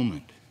have a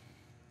moment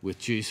with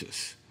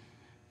Jesus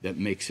that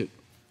makes it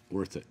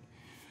worth it.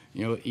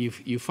 You know,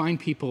 you find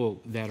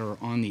people that are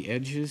on the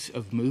edges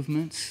of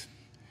movements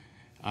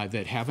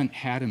that haven't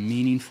had a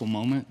meaningful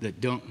moment,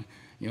 that don't,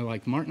 you know,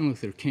 like Martin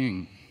Luther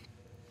King,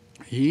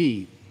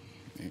 he,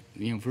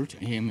 you know,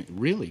 he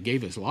really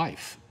gave his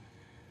life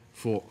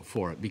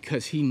for it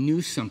because he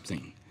knew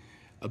something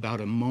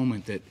about a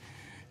moment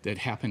that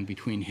happened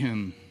between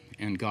him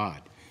and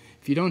God.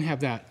 If you don't have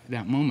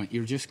that moment,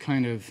 you're just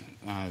kind of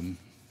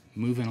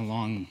moving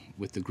along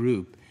with the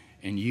group,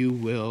 and you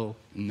will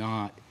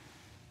not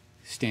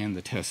stand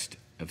the test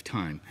of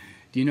time.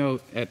 Do you know,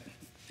 at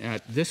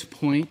this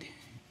point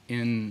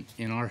in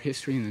our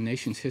history, in the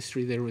nation's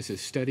history, there was a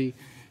study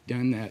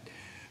done that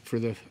for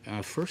the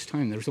first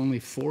time, there's only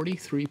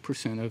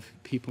 43% of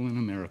people in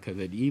America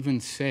that even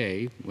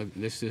say, well,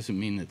 this doesn't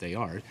mean that they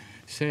are,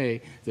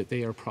 say that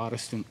they are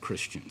Protestant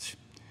Christians.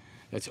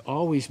 That's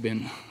always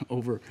been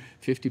over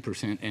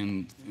 50%,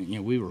 and you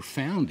know, we were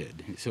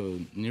founded, so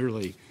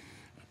nearly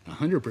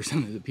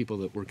 100% of the people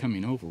that were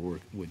coming over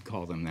would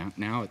call them that.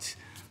 Now it's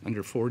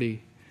under 43%.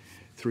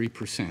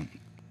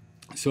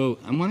 So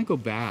I want to go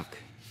back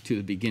to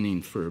the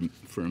beginning for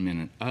a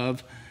minute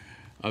of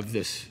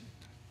this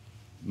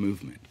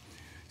movement.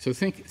 So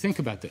think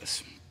about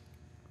this.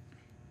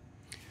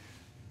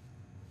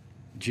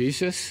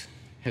 Jesus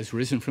has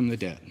risen from the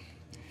dead.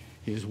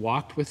 He has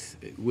walked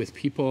with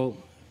people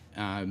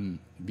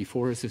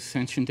before his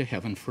ascension to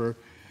heaven for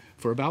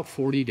about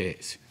 40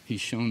 days.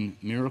 He's shown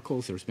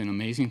miracles. There's been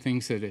amazing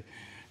things that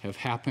have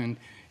happened,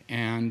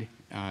 and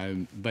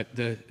but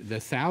the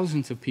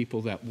thousands of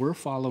people that were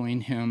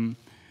following him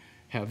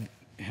have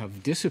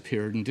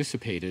disappeared and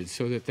dissipated,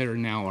 so that there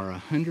now are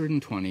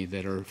 120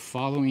 that are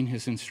following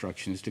his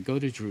instructions to go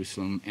to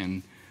Jerusalem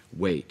and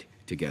wait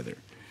together.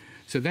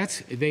 So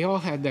they all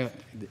had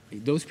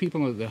those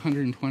people of the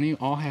 120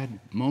 all had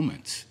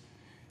moments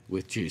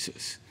with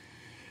Jesus.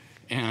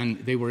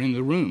 And they were in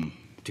the room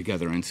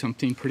together, and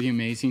something pretty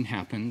amazing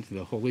happened.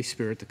 The Holy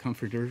Spirit, the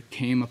Comforter,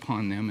 came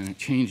upon them, and it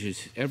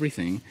changes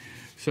everything.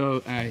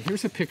 So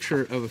here's a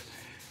picture of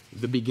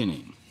the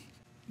beginning.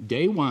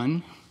 Day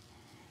one,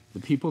 the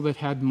people that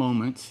had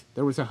moments,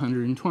 there was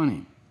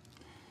 120.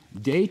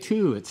 Day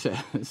two, it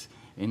says,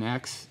 in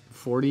Acts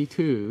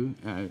 42,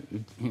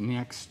 in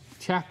Acts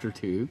chapter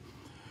 2,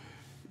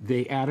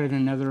 they added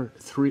another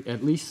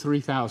at least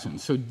 3,000.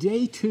 So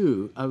day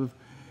two of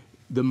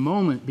the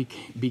moment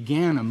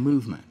began a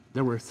movement.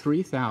 There were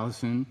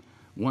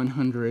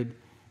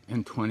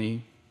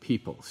 3,120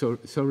 people. So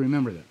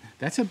remember that.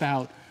 That's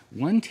about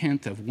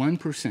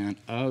 0.1%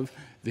 of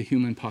the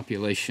human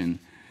population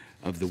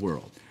of the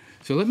world.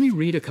 So let me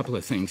read a couple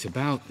of things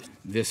about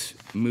this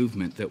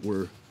movement that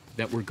we're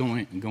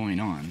going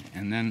on,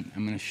 and then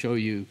I'm going to show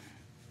you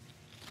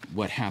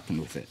what happened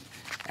with it.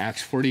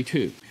 Acts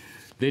 42.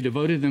 They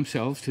devoted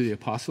themselves to the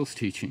apostles'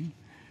 teaching,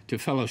 to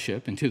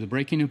fellowship, and to the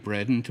breaking of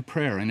bread, and to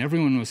prayer. And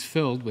everyone was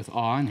filled with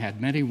awe and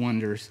had many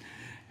wonders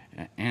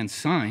and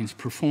signs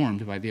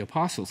performed by the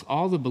apostles.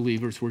 All the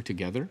believers were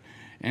together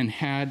and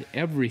had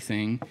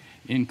everything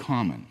in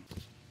common.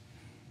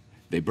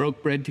 They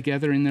broke bread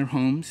together in their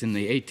homes, and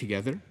they ate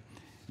together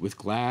with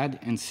glad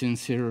and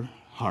sincere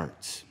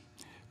hearts,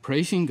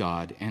 praising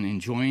God and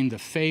enjoying the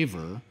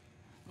favor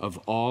of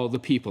all the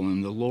people.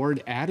 And the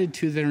Lord added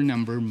to their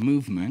number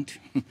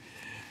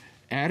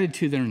added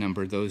to their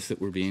number those that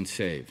were being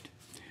saved.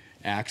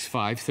 Acts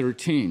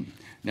 5:13.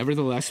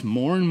 Nevertheless,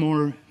 more and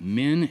more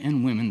men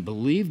and women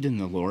believed in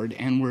the Lord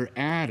and were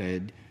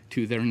added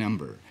to their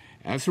number.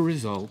 As a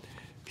result,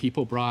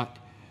 people brought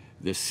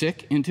the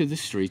sick into the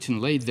streets and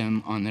laid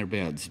them on their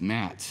beds,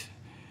 mats,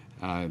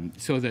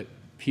 so that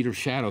Peter's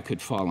shadow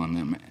could fall on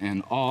them,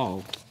 and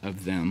all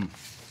of them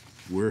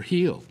were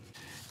healed.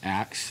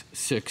 Acts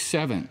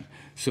 6:7.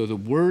 So the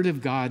word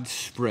of God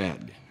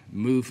spread,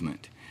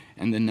 movement,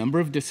 and the number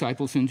of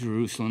disciples in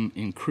Jerusalem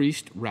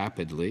increased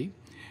rapidly,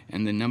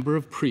 and the number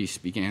of priests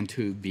began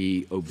to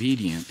be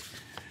obedient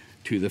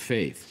to the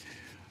faith.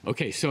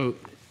 Okay, so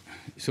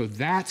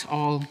that's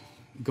all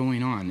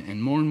going on,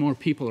 and more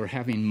people are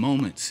having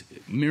moments.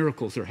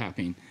 Miracles are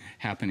happening.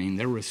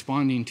 They're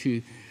responding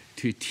to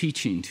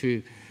teaching,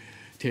 to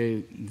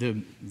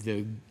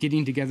the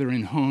getting together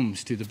in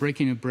homes, to the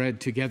breaking of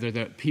bread together,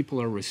 that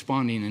people are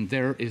responding, and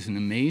there is an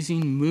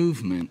amazing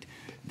movement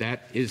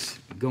that is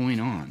going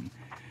on.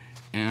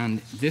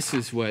 And this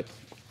is what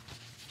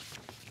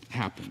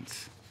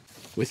happens.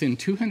 Within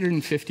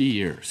 250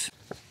 years,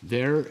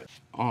 there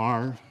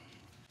are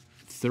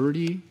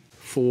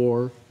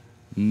 34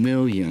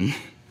 million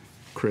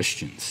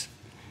Christians.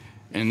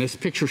 And this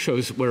picture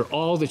shows where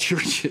all the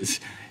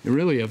churches,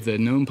 really of the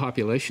known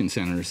population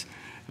centers,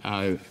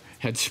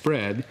 had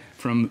spread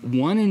from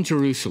one in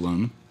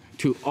Jerusalem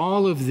to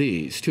all of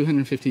these,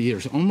 250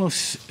 years,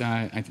 almost,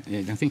 I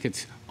think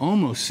it's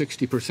almost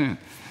 60%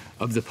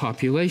 of the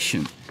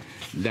population.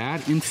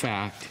 That, in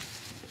fact,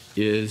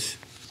 is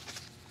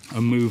a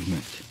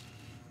movement.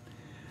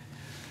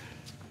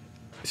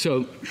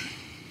 So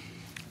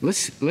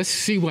let's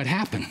see what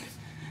happened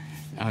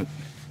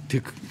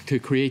to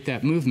create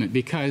that movement,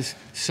 because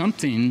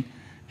something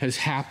has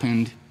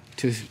happened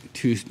to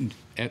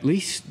at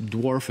least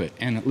dwarf it,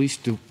 and at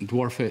least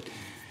dwarf it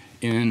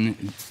in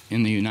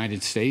the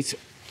United States,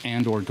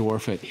 and or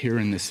dwarf it here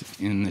in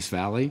this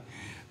valley,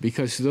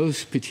 because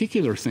those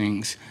particular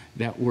things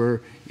that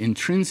were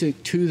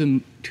intrinsic to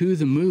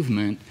the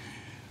movement,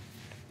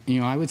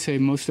 I would say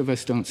most of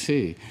us don't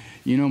see.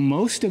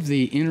 Most of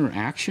the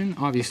interaction,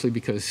 obviously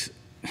because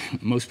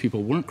most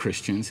people weren't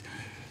Christians,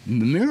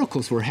 the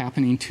miracles were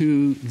happening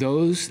to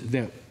those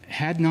that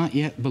had not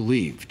yet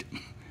believed.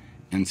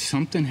 And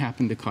something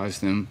happened to cause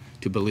them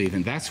to believe.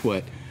 And that's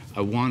what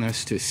I want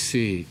us to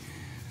see,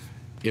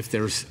 if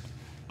there's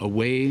a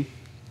way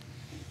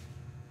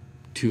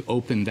to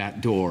open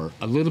that door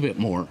a little bit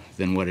more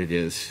than what it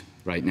is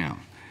right now.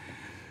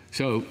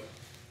 So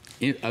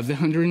of the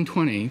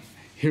 120,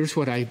 here's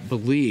what I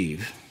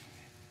believe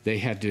they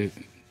had to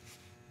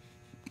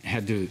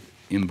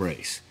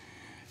embrace.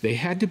 They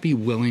had to be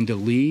willing to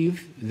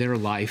leave their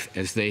life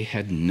as they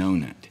had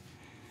known it.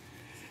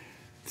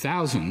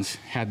 Thousands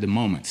had the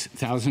moments.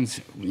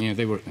 Thousands,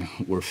 they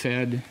were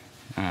fed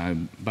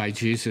by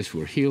Jesus,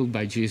 were healed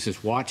by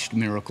Jesus, watched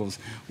miracles,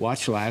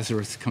 watched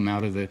Lazarus come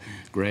out of the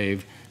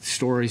grave,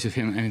 stories of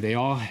him,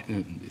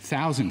 and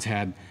thousands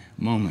had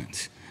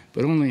moments,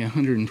 but only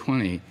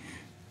 120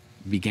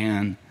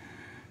 began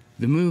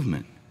the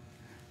movement.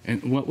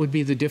 And what would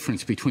be the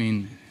difference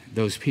between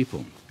those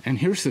people? And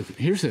here's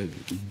a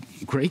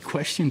great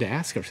question to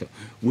ask ourselves.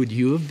 Would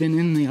you have been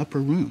in the upper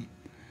room?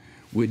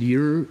 Would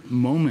your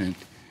moment,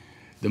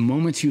 the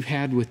moments you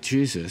had with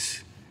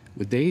Jesus,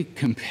 would they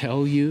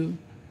compel you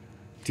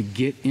to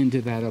get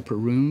into that upper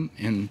room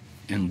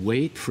and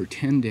wait for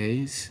 10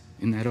 days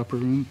in that upper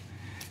room?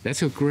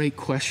 That's a great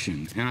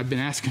question. And I've been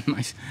asking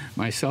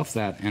myself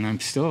that, and I'm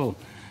still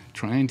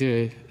trying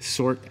to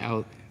sort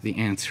out the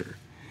answer.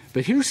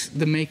 But here's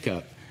the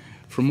makeup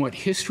from what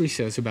history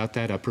says about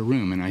that upper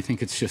room, and I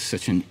think it's just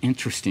such an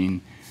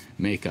interesting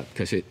makeup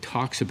because it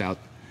talks about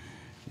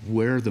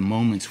where the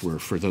moments were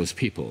for those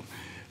people.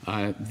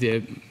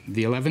 The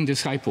 11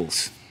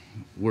 disciples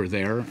were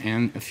there,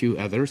 and a few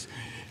others.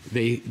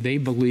 They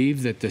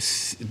believe that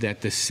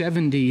the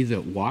 70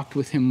 that walked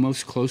with him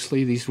most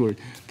closely, these were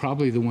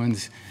probably the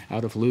ones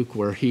out of Luke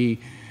where he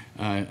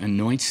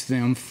anoints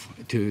them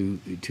to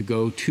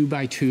go 2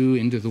 by 2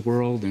 into the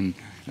world, and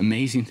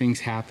amazing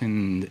things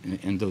happen,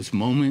 and those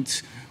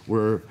moments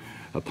were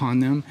upon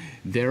them.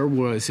 There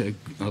was a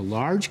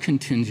large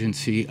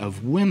contingency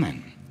of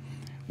women,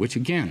 which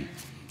again,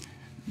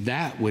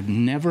 that would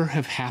never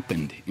have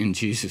happened in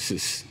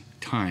Jesus's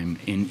time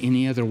in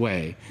any other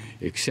way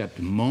except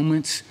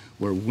moments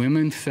where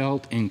women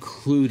felt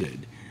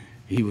included.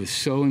 He was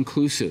so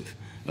inclusive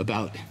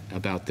about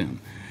them.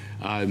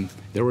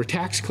 There were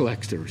tax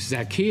collectors.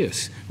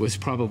 Zacchaeus was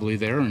probably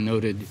there, and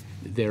noted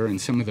there in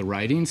some of the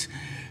writings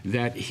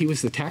that he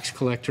was the tax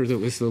collector that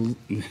was the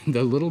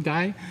little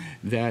guy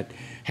that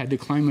had to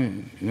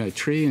climb a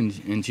tree,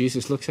 and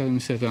Jesus looks at him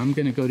and said, I'm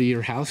going to go to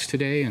your house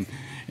today,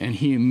 and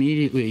he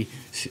immediately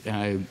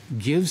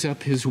gives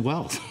up his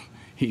wealth.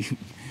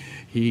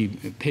 He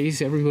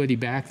pays everybody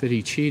back that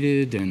he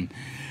cheated, and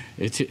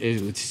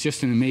it's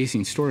just an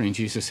amazing story. And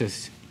Jesus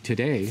says,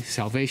 today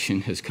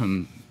salvation has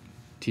come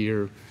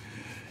to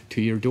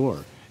your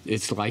door.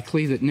 It's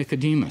likely that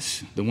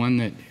Nicodemus, the one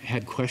that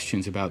had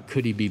questions about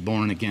could he be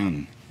born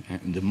again,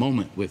 the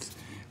moment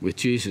with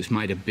Jesus,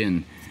 might have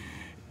been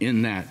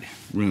in that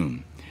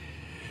room.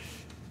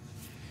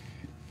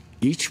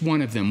 Each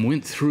one of them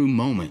went through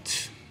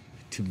moments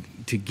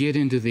to get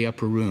into the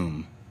upper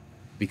room,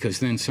 because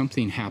then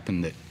something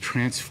happened that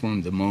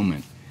transformed the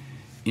moment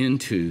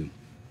into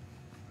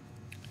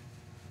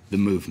the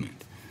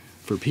movement.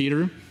 For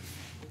Peter,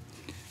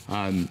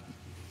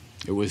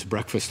 it was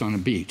breakfast on a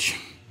beach.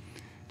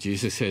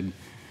 Jesus had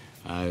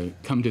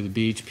come to the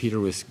beach.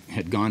 Peter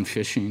had gone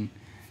fishing.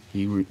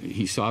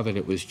 He saw that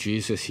it was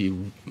Jesus.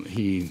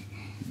 He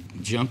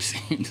jumps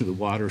into the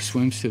water,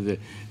 swims to the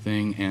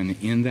thing, and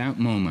in that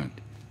moment,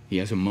 he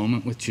has a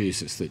moment with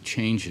Jesus that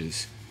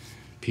changes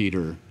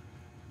Peter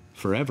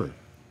forever.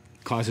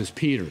 Causes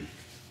Peter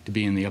to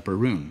be in the upper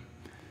room,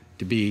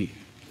 to be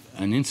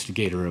an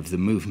instigator of the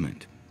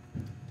movement.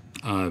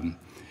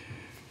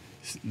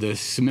 The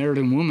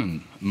Samaritan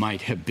woman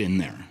might have been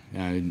there.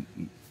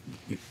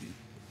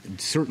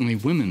 Certainly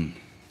women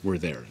were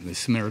there. The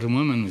Samaritan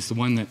woman was the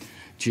one that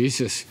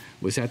Jesus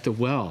was at the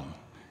well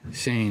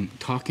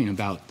talking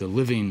about the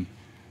living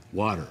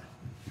water,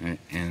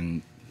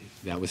 and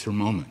that was her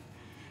moment.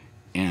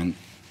 And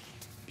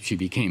she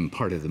became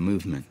part of the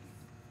movement.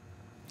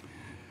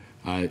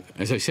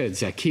 As I said,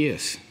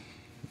 Zacchaeus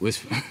was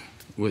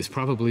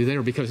probably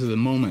there because of the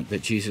moment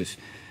that Jesus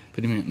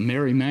put him in.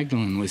 Mary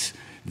Magdalene was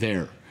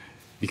there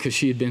because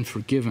she had been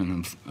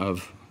forgiven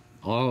of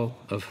all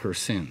of her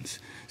sins.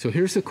 So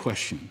here's the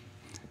question.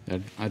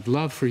 I'd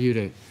love for you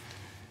to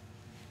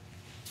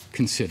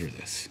consider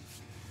this.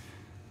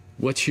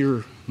 What's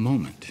your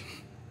moment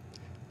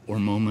or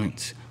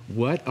moments?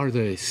 What are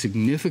the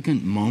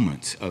significant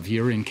moments of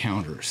your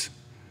encounters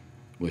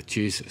with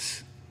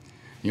Jesus?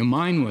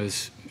 Mine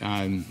was,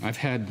 I've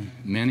had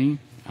many.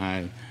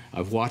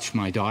 I've watched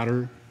my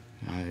daughter,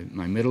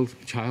 my middle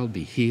child,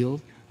 be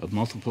healed of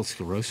multiple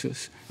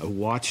sclerosis. I've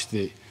watched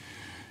the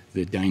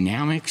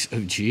dynamics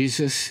of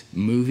Jesus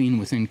moving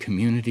within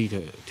community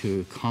to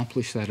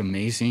accomplish that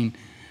amazing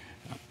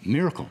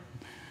miracle.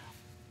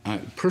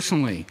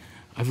 Personally,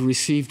 I've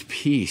received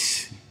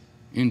peace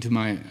into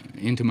my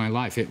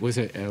life. It was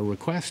a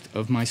request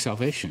of my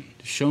salvation.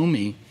 Show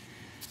me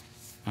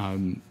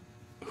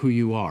who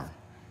you are.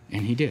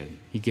 And he did.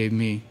 He gave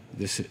me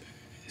this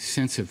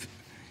sense of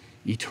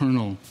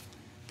eternal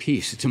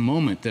peace. It's a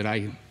moment that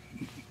I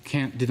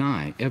can't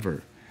deny,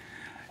 ever.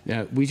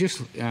 We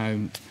just,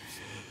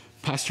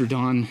 Pastor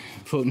Don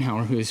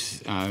Fotenhauer, who is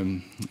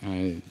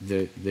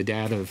the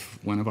dad of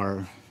one of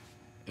our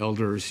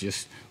elders,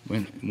 just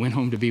went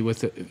home to be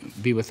with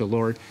the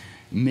Lord.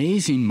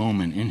 Amazing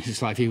moment in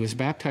his life. He was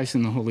baptized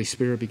in the Holy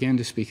Spirit, began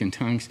to speak in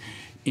tongues,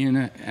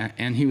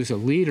 and he was a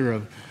leader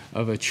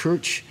of a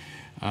church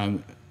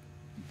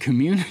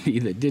community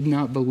that did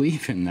not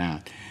believe in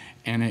that,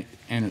 and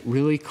it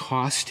really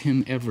cost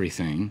him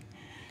everything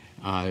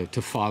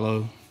to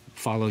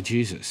follow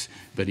Jesus.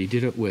 But he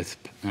did it with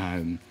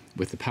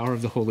the power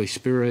of the Holy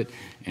Spirit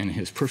and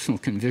his personal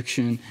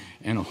conviction,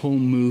 and a whole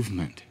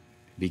movement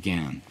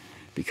began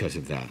because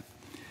of that.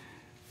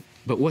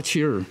 But what's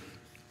your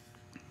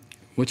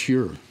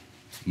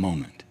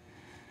moment?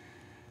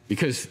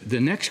 Because the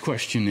next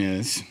question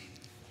is,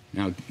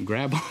 now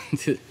grab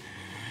onto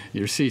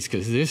your seats,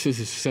 because this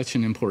is such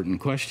an important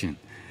question.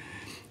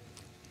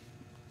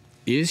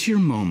 Is your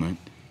moment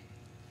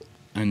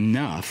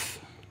enough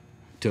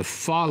to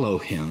follow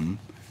him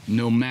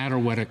no matter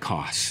what it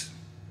costs?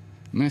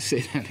 I'm going to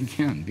say that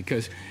again,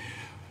 because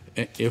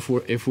if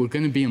we're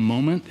going to be a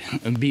moment,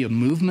 be a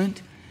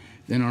movement,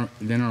 then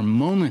our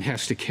moment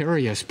has to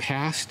carry us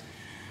past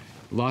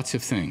lots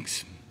of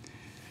things.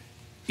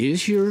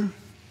 Is your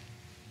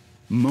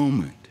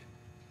moment,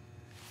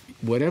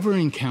 whatever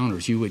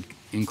encounters you would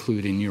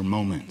include in your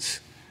moments,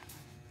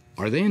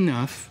 are they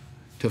enough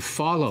to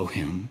follow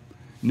him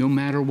no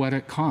matter what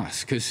it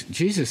costs? Because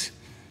Jesus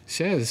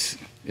says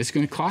it's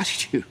going to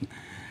cost you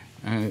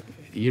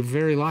your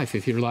very life.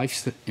 If your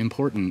life's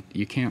important,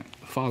 you can't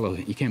follow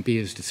him. You can't be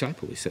his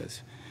disciple, he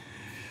says.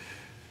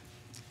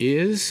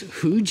 Is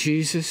who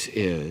Jesus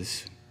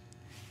is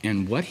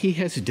and what he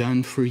has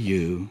done for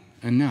you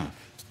enough?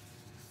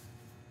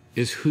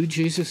 Is who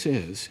Jesus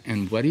is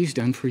and what he's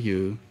done for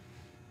you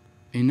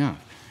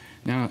enough?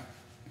 Now,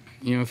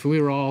 if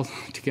we were all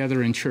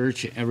together in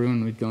church,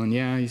 everyone would go,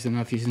 yeah, he's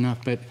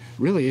enough. But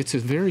really, it's a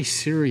very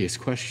serious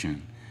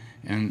question.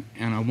 And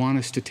I want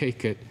us to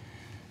take it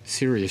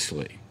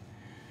seriously.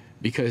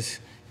 Because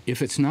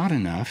if it's not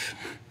enough,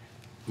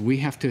 we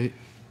have to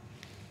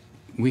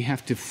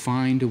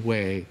find a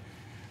way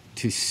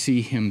to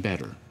see him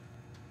better.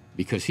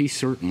 Because he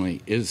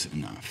certainly is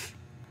enough.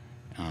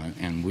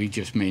 And we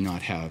just may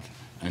not have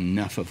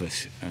enough of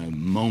a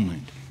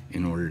moment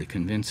in order to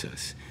convince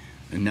us.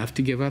 Enough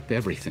to give up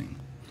everything.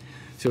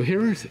 So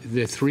here are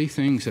the three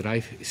things that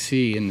I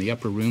see in the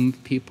upper room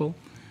people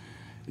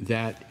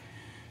that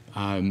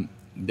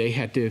they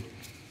had to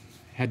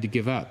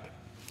give up.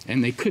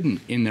 And they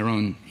couldn't in their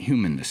own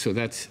humanness. So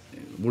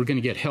we're going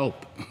to get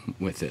help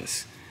with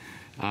this.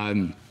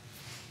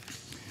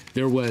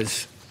 There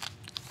was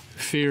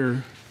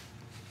fear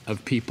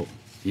of people.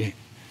 Yeah.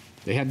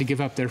 They had to give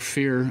up their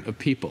fear of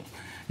people.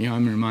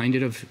 I'm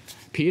reminded of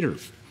Peter.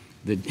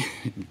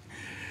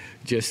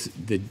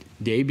 Just the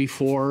day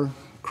before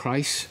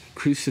Christ's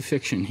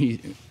crucifixion,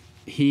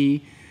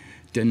 he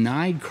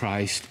denied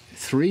Christ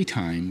 3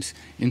 times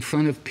in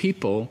front of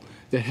people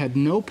that had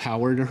no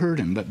power to hurt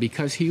him. But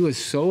because he was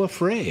so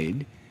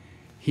afraid,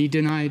 he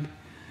denied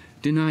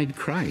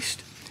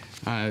Christ.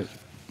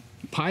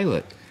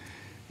 Pilate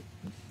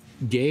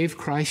gave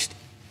Christ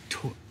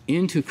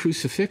into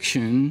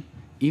crucifixion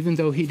even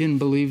though he didn't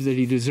believe that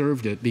he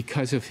deserved it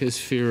because of his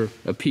fear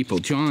of people.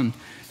 John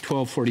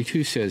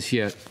 12:42 says,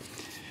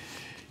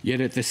 Yet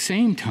at the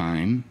same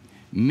time,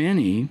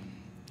 many,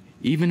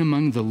 even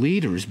among the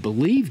leaders,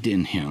 believed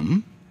in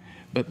him,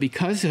 but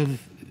because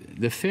of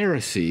the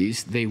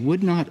Pharisees, they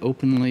would not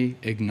openly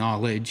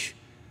acknowledge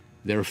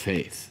their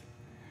faith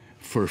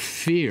for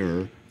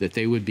fear that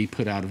they would be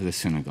put out of the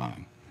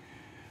synagogue.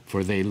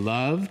 For they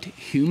loved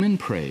human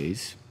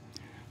praise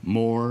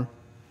more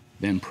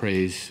than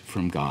praise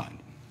from God.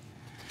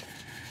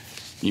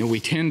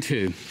 We tend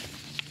to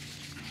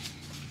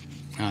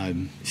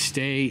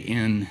stay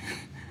in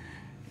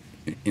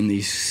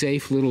these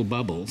safe little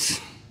bubbles.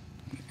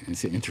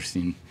 It's an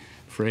interesting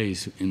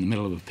phrase in the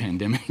middle of a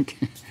pandemic.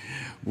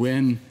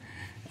 When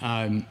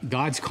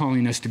God's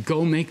calling us to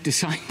go make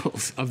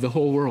disciples of the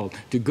whole world,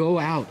 to go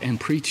out and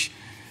preach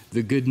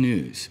the good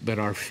news. But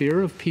our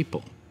fear of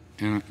people,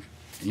 and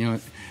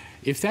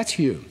if that's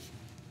you,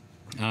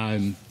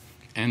 and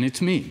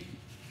it's me,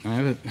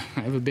 I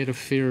have a bit of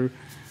fear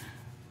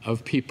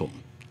of people.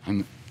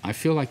 I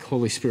feel like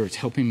Holy Spirit's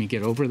helping me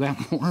get over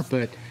that more,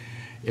 but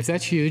if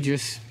that's you,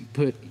 just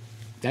put,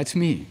 that's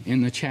me in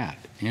the chat.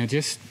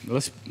 Just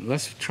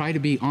let's try to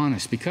be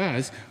honest,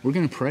 because we're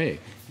going to pray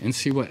and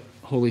see what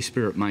Holy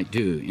Spirit might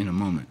do in a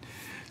moment.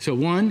 So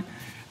one,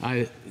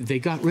 they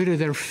got rid of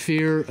their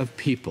fear of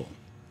people,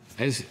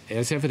 as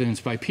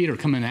evidenced by Peter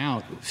coming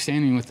out,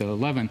 standing with the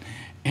 11,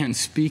 and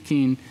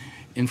speaking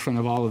in front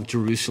of all of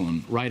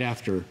Jerusalem right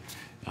after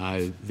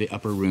the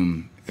upper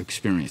room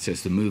experience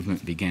as the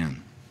movement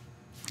began.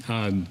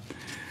 And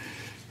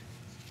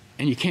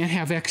you can't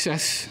have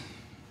excess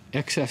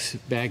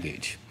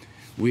baggage.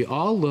 We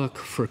all look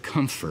for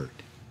comfort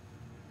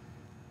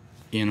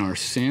in our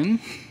sin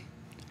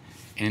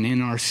and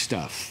in our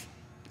stuff.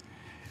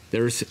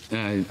 There's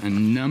a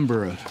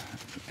number of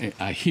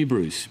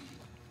Hebrews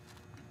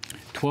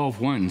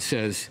 12:1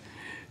 says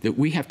that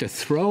we have to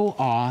throw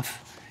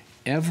off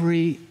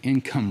every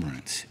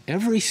encumbrance,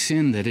 every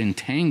sin that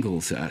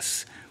entangles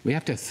us. We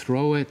have to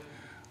throw it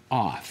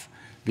off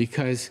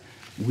because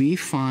we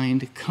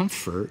find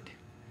comfort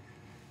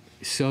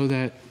so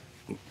that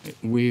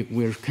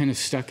we're kind of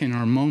stuck in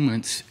our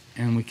moments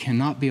and we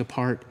cannot be a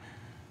part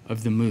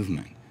of the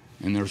movement.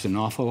 And there's an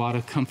awful lot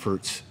of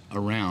comforts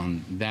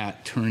around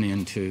that turn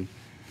into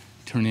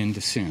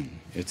sin.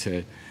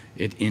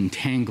 It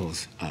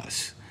entangles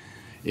us.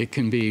 It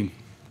can be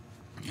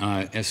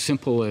as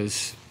simple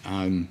as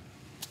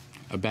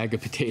a bag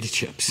of potato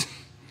chips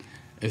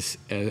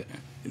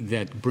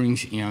that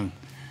brings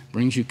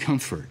you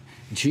comfort.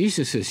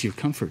 Jesus is your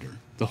comforter.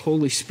 The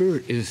Holy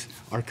Spirit is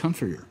our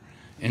comforter.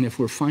 And if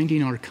we're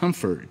finding our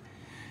comfort,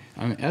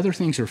 other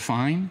things are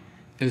fine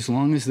as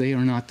long as they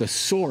are not the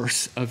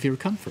source of your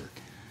comfort.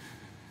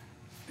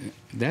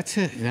 That's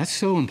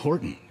so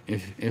important.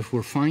 If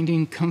we're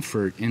finding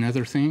comfort in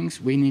other things,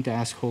 we need to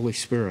ask Holy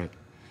Spirit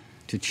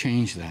to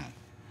change that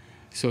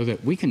so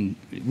that we can,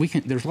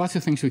 there's lots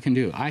of things we can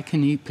do. I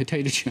can eat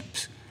potato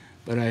chips,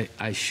 but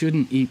I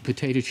shouldn't eat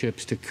potato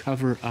chips to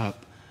cover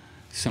up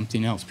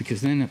something else because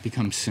then it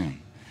becomes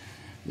sin.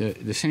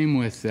 The same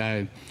with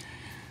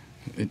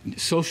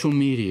social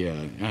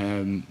media,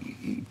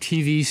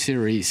 TV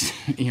series,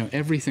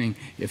 everything.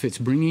 If it's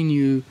bringing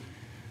you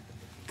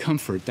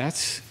comfort,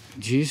 that's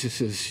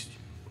Jesus's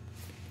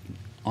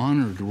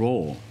honored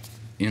role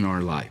in our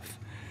life.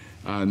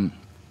 And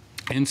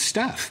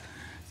stuff.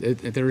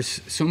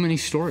 There's so many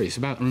stories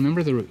about,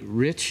 remember the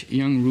rich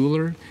young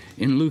ruler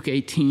in Luke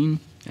 18?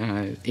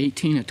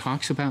 18, it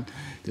talks about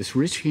this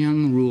rich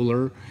young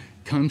ruler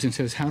comes and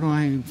says, how do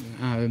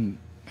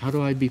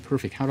I be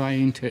perfect? How do I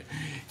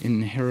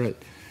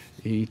inherit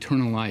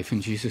eternal life?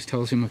 And Jesus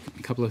tells him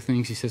a couple of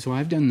things. He says, well,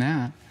 I've done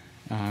that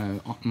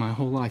my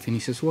whole life. And he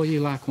says, well,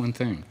 you lack one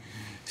thing.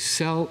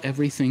 Sell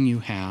everything you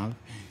have,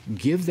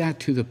 give that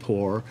to the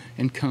poor,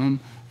 and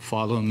come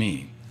follow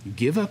me.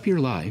 Give up your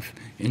life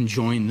and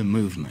join the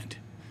movement.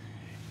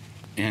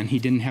 And he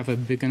didn't have a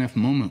big enough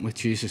moment with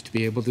Jesus to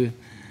be able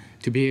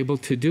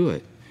to do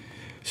it.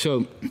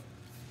 So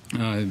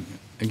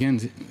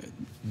again,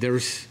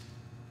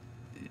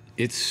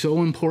 it's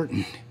so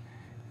important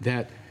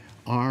that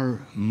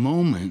our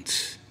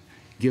moments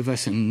give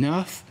us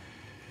enough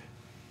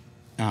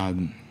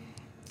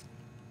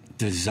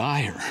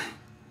desire,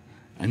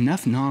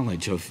 enough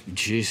knowledge of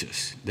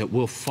Jesus that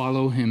we'll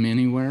follow him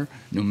anywhere,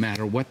 no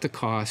matter what the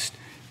cost,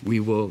 we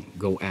will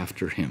go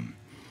after him.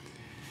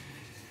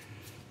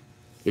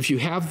 If you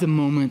have the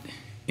moment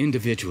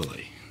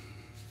individually,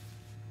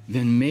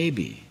 then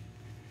maybe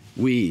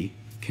we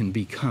can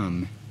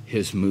become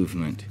his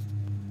movement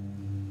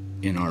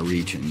in our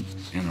region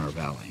and our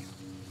valley.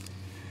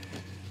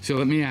 So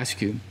let me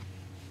ask you,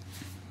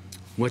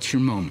 what's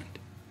your moment?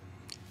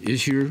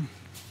 Is your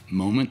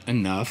moment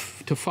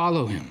enough to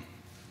follow him?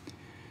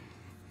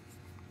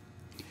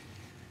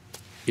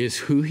 Is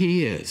who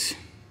he is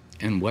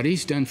and what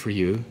he's done for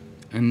you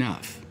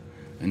enough?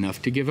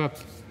 Enough to give up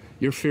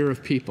your fear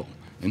of people,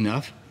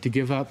 enough to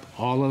give up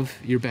all of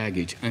your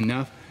baggage,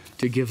 enough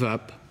to give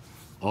up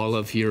all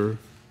of your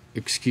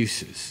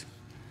excuses.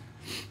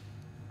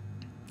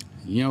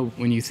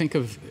 When you think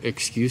of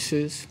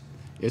excuses,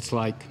 it's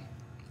like,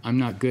 I'm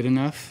not good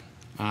enough,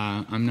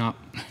 I'm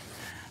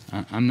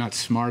not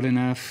smart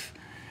enough,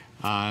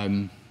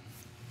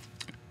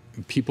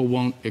 people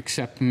won't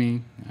accept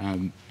me.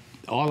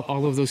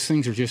 All of those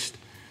things are just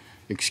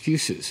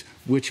excuses,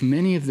 which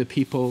many of the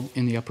people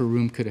in the upper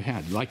room could have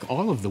had. Like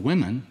all of the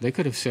women, they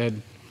could have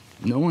said,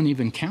 no one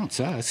even counts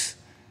us.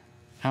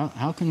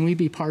 How can we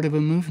be part of a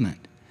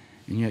movement?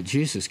 And yet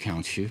Jesus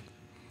counts you,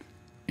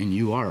 and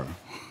you are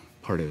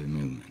part of the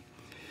movement.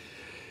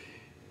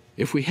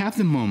 If we have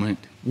the moment,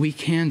 we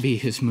can be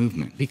his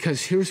movement,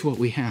 because here's what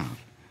we have.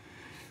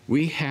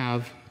 We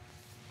have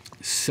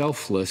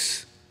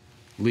selfless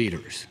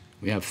leaders.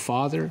 We have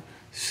Father,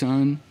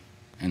 Son,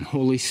 and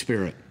Holy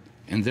Spirit,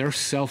 and they're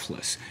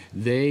selfless.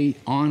 They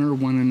honor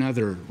one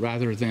another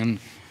rather than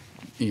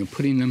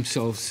putting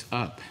themselves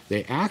up.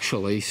 They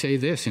actually say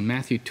this in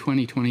Matthew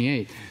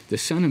 20:28, the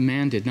Son of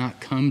Man did not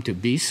come to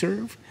be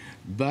served,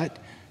 but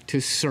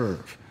to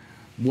serve.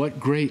 What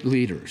great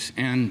leaders.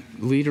 And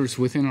leaders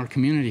within our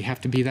community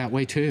have to be that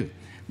way too.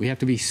 We have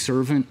to be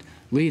servant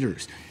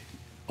leaders.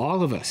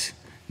 All of us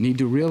need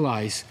to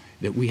realize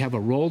that we have a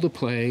role to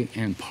play,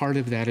 and part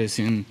of that is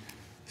in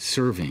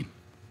serving.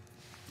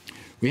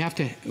 We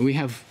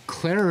have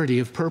clarity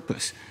of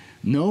purpose.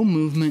 No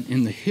movement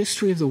in the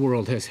history of the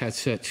world has had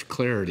such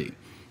clarity.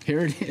 Here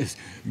it is.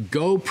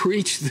 Go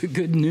preach the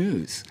good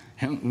news.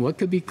 What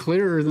could be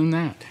clearer than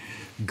that?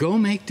 Go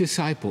make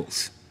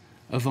disciples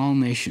of all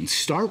nations.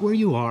 Start where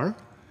you are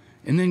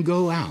and then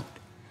go out.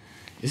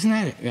 Isn't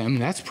that, I mean,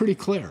 that's pretty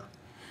clear.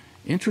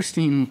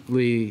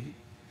 Interestingly,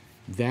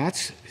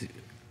 that's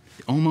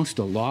almost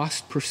a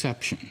lost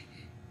perception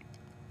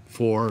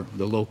for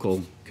the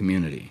local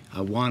community.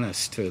 I want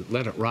us to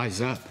let it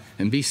rise up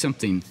and be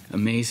something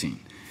amazing.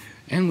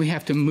 And we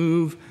have to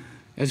move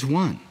as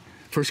one.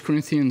 1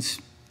 Corinthians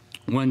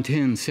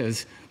 1:10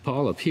 says,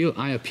 Paul,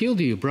 I appeal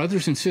to you,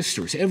 brothers and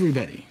sisters,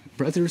 everybody,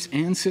 brothers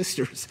and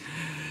sisters,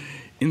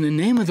 in the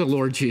name of the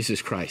Lord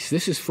Jesus Christ.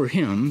 This is for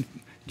him,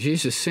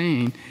 Jesus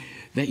saying,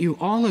 that you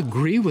all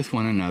agree with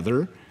one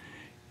another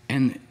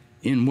and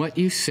in what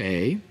you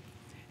say,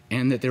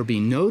 and that there be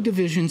no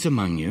divisions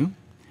among you,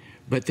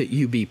 but that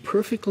you be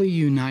perfectly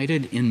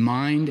united in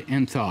mind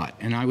and thought.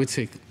 And I would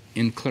say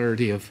in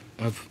clarity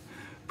of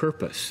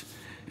purpose.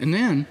 And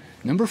then,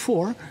 number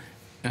 4,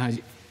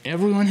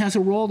 everyone has a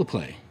role to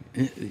play.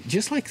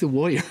 Just like the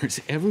warriors,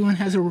 everyone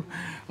has a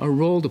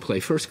role to play.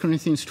 1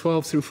 Corinthians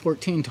 12 through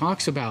 14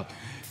 talks about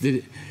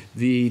the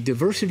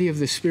diversity of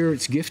the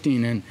Spirit's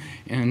gifting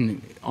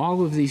and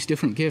all of these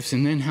different gifts,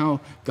 and then how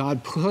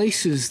God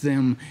places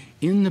them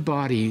in the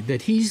body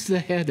that he's the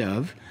head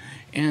of,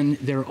 and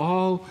they're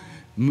all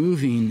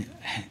moving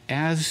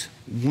as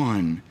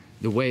one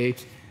the way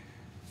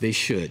they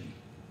should.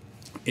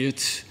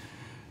 It's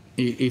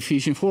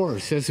Ephesians 4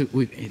 says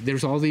that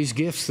there's all these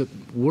gifts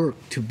that work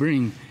to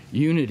bring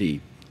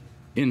unity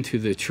into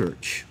the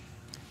church,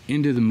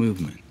 into the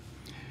movement.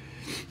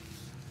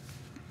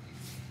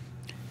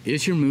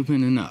 Is your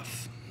movement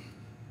enough?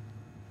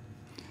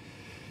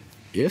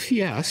 If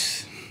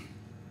yes,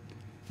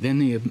 then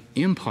the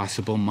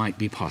impossible might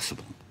be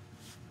possible.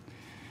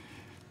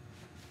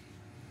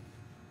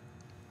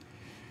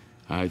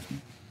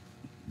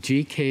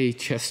 G.K.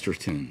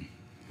 Chesterton,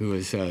 who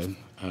is a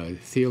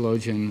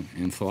theologian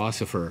and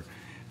philosopher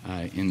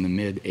in the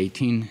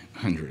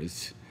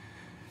mid-1800s,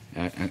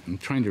 I'm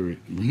trying to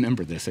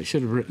remember this. I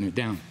should have written it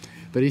down.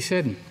 But he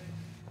said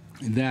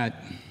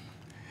that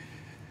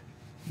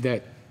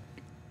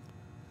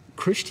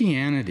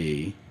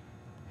Christianity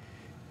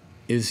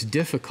is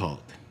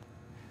difficult,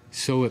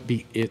 so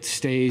it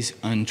stays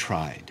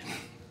untried.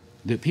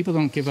 That people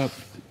don't give up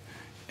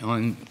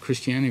on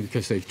Christianity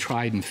because they've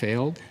tried and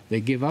failed.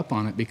 They give up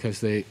on it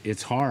because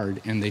it's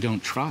hard and they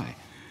don't try.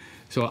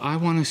 So I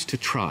want us to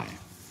try.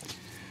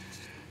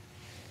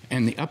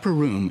 And the upper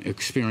room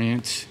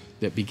experience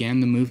that began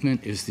the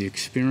movement is the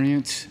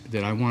experience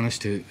that I want us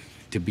to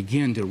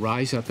begin to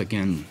rise up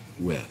again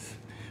with.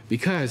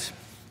 Because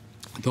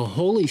the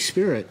Holy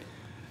Spirit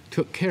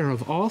took care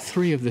of all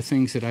 3 of the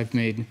things that I've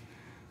made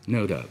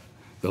note of.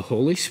 The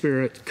Holy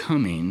Spirit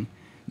coming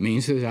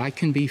means that I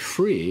can be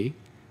free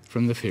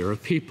from the fear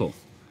of people.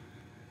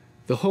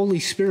 The Holy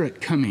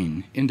Spirit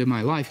coming into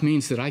my life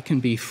means that I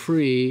can be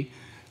free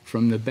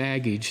from the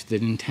baggage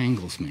that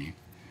entangles me,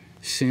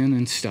 sin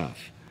and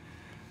stuff.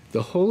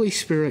 The Holy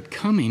Spirit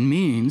coming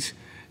means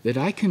that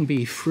I can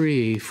be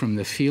free from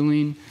the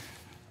feeling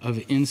of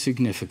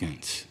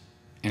insignificance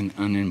and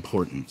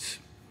unimportance.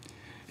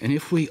 And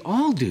if we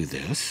all do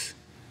this,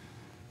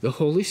 the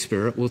Holy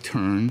Spirit will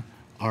turn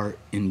our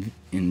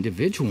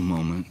individual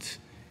moments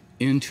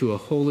into a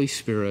Holy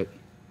Spirit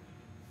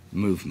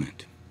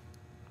movement.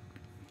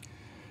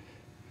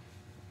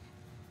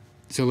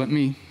 So let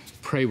me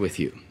pray with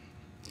you.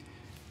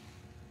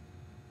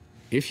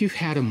 If you've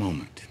had a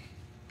moment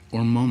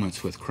or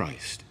moments with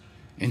Christ,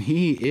 and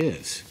he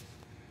is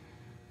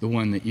the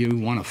one that you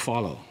want to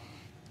follow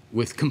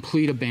with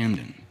complete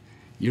abandon,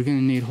 you're going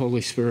to need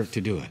Holy Spirit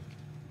to do it.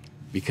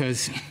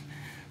 Because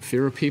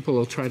fear of people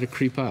will try to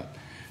creep up.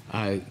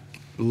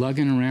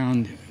 Lugging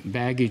around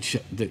baggage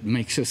that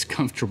makes us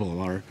comfortable,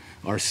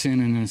 our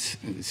sin and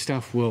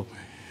stuff will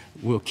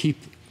keep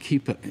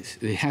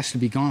it has to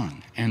be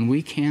gone. And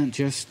we can't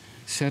just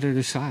set it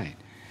aside.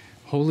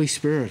 Holy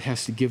Spirit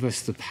has to give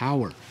us the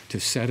power to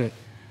set it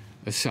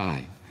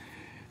aside.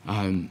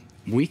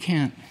 We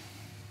can't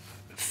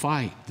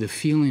fight the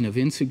feeling of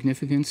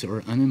insignificance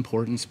or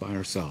unimportance by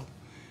ourselves,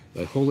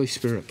 but Holy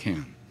Spirit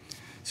can.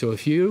 So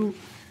if you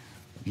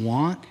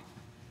want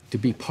to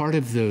be part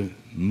of the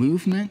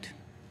movement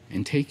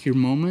and take your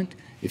moment,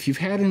 if you've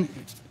had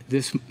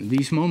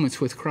these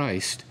moments with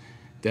Christ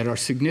that are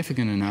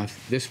significant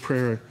enough, this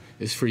prayer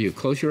is for you.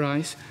 Close your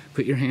eyes,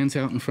 put your hands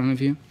out in front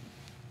of you.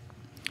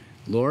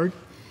 Lord,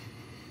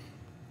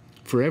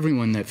 for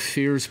everyone that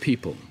fears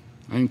people,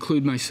 I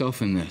include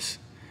myself in this.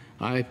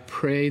 I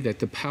pray that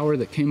the power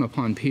that came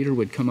upon Peter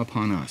would come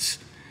upon us,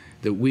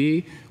 that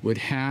we would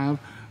have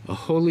a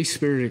Holy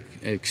Spirit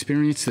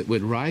experience that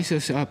would rise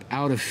us up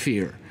out of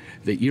fear,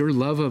 that your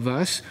love of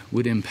us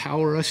would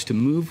empower us to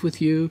move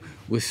with you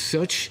with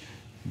such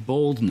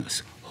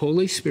boldness,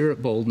 Holy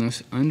Spirit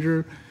boldness,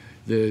 under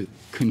the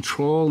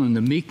control and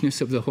the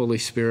meekness of the Holy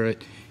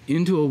Spirit,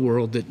 into a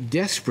world that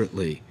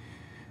desperately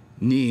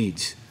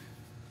needs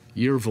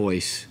your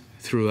voice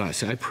through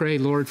us. I pray,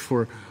 Lord,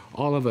 for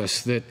all of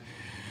us that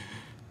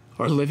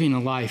are living a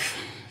life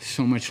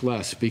so much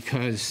less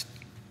because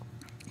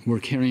we're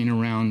carrying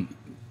around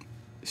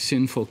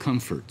sinful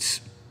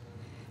comforts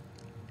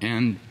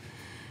and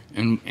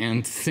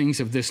things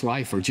of this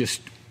life are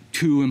just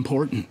too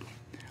important.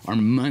 Our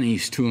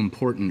money's too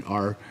important.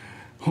 Our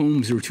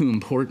homes are too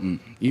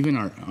important. Even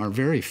our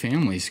very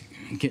families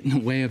get in the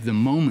way of the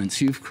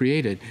moments you've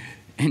created,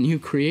 and you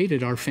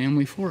created our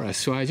family for us.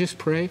 So I just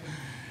pray,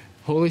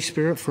 Holy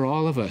Spirit, for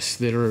all of us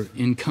that are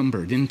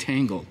encumbered,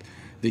 entangled,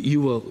 that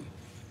you will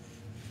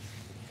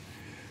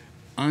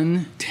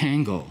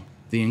untangle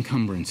the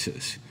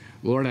encumbrances.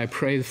 Lord, I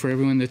pray for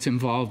everyone that's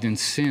involved in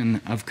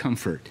sin of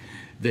comfort,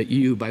 that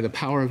you, by the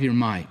power of your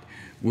might,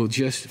 will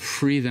just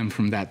free them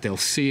from that. They'll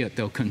see it,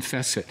 they'll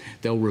confess it,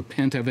 they'll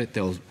repent of it,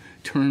 they'll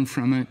turn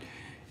from it,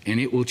 and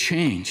it will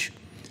change.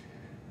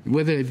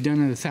 Whether they've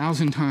done it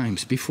 1,000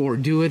 times before,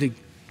 do it.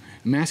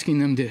 I'm asking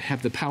them to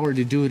have the power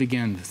to do it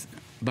again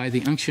by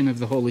the unction of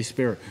the Holy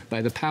Spirit,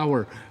 by the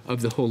power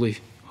of the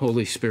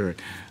Holy Spirit.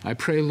 I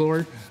pray,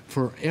 Lord,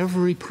 for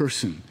every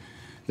person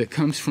that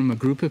comes from a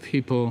group of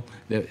people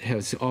that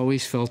has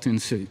always felt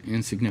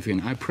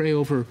insignificant. I pray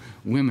over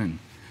women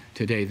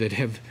today that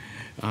have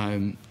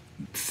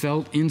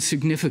felt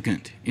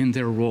insignificant in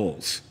their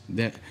roles,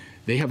 that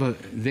they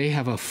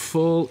have a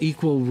full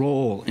equal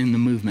role in the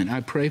movement.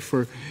 I pray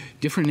for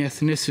different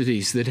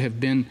ethnicities that have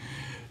been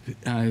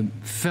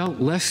felt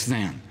less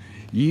than.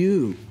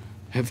 You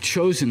have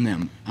chosen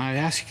them. I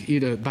ask you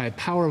to, by the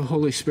power of the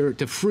Holy Spirit,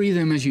 to free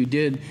them as you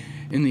did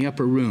in the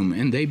upper room,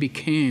 and they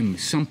became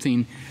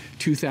something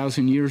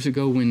 2,000 years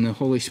ago when the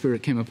Holy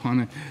Spirit came upon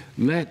it.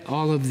 Let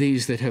all of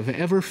these that have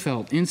ever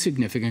felt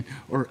insignificant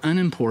or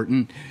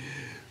unimportant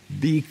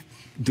be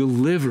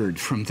delivered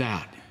from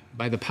that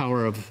by the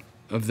power of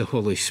the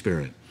Holy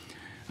Spirit.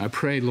 I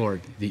pray,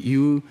 Lord, that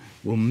you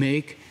will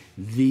make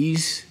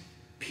these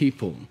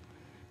people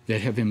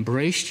that have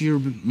embraced your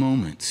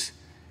moments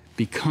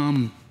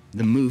become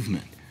the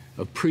movement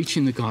of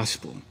preaching the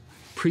gospel,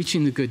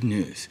 preaching the good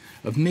news,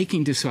 of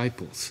making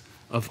disciples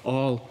of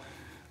all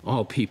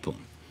people.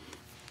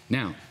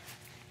 Now,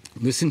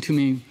 listen to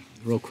me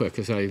real quick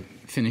as I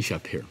finish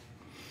up here.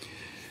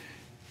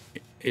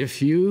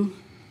 If you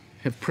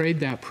have prayed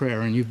that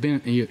prayer and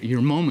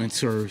your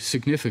moments are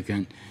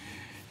significant,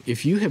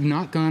 if you have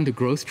not gone to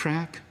Growth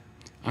Track,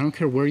 I don't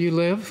care where you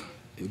live,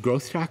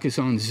 Growth Track is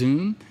on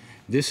Zoom.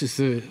 This is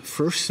the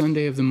first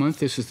Sunday of the month.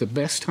 This is the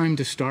best time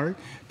to start.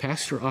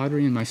 Pastor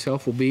Audrey and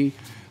myself will be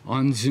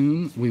on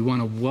Zoom. We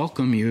want to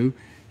welcome you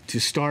to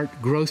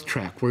start Growth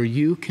Track, where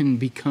you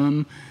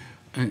can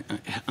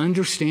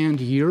understand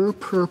your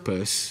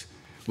purpose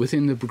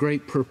within the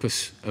great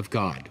purpose of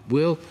God.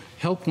 We'll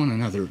help one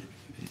another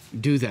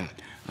do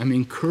that. I'm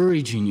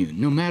encouraging you,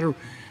 no matter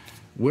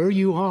where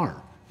you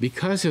are,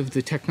 because of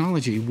the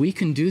technology, we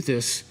can do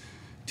this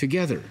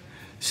together.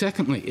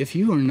 Secondly, if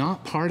you are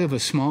not part of a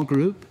small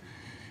group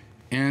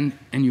and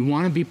you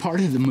want to be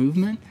part of the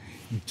movement,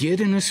 get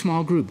in a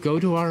small group. Go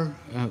to our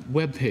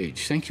webpage,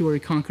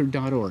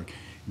 sanctuaryconcord.org.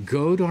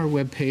 Go to our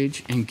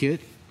webpage and get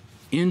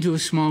into a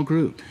small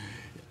group.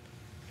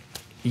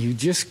 You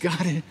just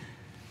got to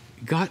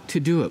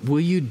do it. Will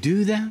you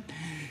do that?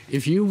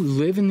 If you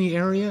live in the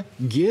area,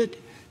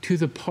 get to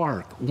the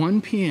park,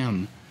 1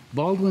 p.m.,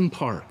 Baldwin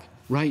Park,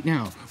 right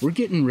now. We're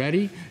getting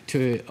ready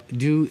to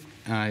do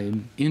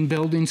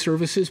in-building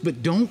services,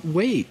 but don't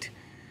wait.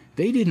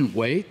 They didn't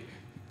wait.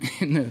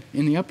 In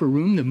the upper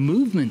room, the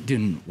movement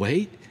didn't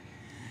wait.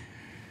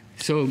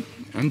 So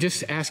I'm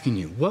just asking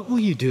you, what will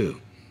you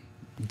do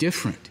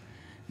different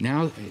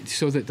now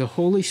so that the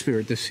Holy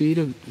Spirit, the seed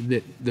of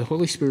the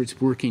Holy Spirit's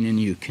working in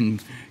you can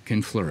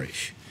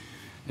flourish?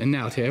 And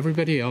now to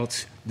everybody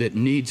else that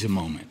needs a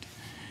moment,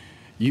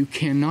 you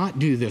cannot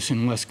do this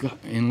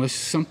unless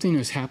something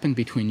has happened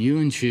between you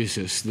and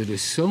Jesus that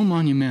is so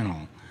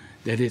monumental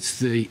that it's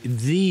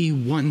the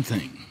one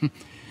thing.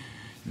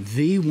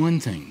 The one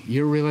thing.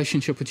 Your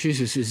relationship with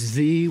Jesus is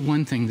the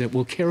one thing that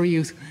will carry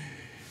you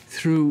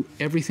through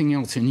everything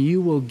else, and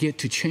you will get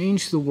to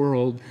change the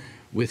world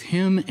with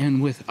him and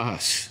with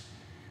us.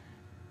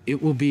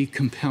 It will be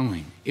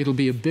compelling. It'll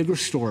be a bigger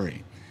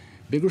story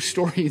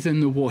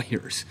than the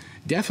Warriors,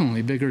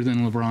 definitely bigger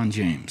than LeBron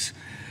James.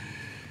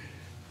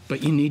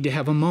 But you need to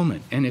have a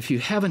moment, and if you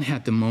haven't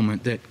had the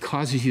moment that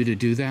causes you to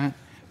do that,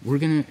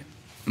 I'm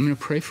gonna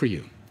pray for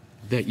you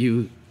that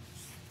you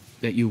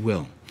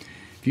will.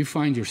 If you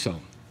find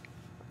yourself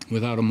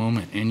without a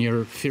moment and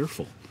you're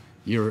fearful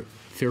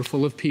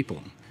of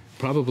people,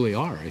 probably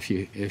are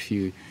if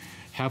you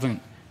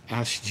haven't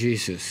asked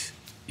Jesus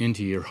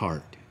into your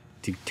heart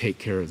to take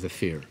care of the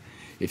fear.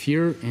 If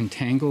you're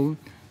entangled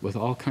with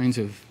all kinds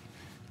of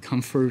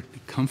comfortable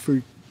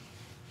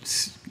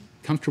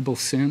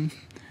sin,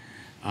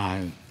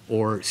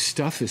 or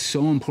stuff is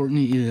so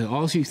important,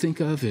 all you think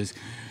of is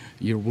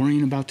you're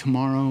worrying about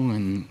tomorrow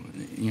and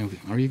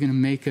are you going to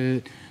make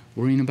it?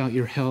 Worrying about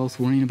your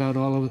health, worrying about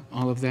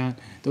all of that.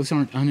 Those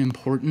aren't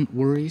unimportant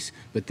worries,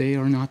 but they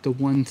are not the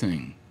one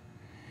thing.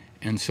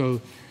 And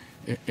so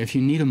if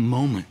you need a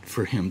moment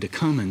for him to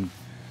come and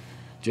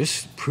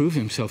just prove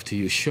himself to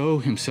you, show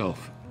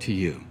himself to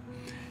you,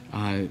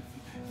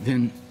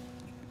 then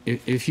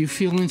if you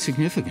feel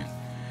insignificant,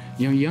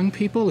 young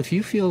people, if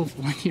you feel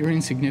like you're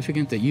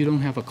insignificant, that you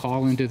don't have a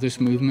call into this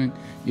movement,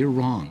 you're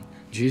wrong.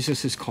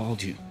 Jesus has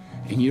called you,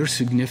 and you're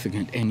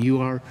significant, and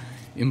you are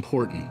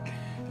important.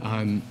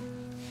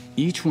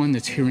 Each one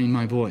that's hearing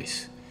my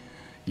voice,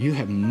 you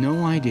have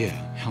no idea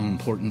how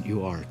important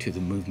you are to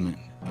the movement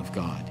of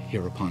God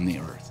here upon the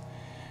earth.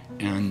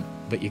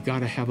 But you got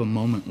to have a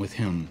moment with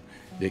him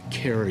that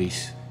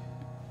carries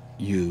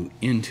you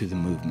into the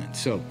movement.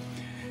 So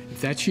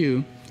if that's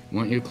you, I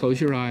want you to close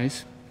your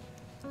eyes.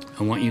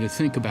 I want you to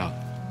think about,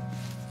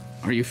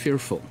 are you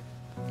fearful?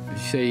 If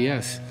you say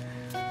yes,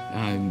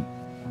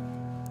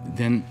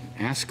 then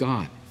ask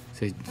God.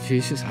 Say,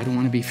 Jesus, I don't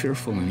want to be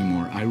fearful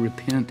anymore. I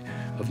repent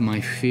of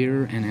my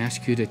fear and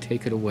ask you to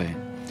take it away.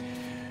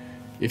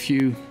 If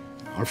you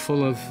are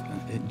full of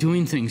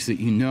doing things that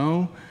you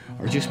know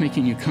are just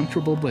making you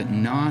comfortable but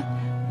not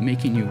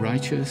making you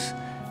righteous,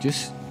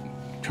 just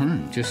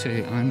turn. Just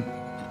say,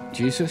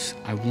 Jesus,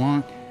 I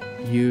want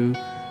you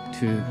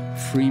to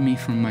free me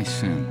from my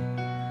sin.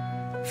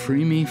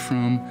 Free me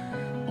from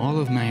all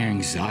of my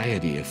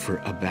anxiety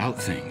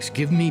about things.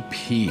 Give me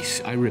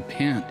peace. I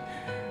repent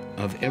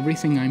of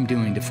everything I'm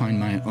doing to find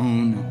my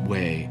own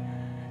way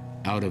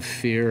out of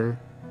fear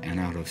and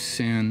out of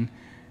sin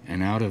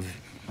and out of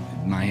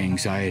my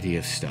anxiety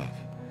of stuff.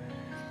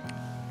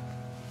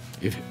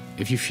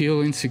 If you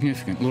feel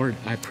insignificant, Lord,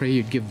 I pray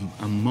you give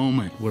a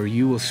moment where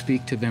you will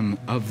speak to them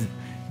of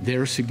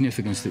their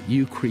significance, that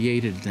you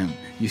created them.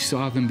 You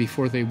saw them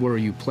before they were.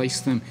 You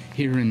placed them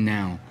here and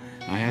now.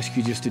 I ask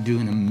you just to do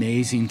an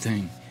amazing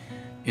thing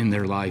in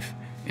their life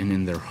and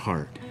in their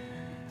heart.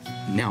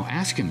 Now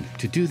ask him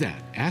to do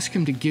that. Ask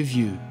him to give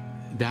you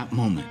that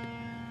moment.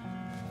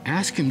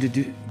 Ask him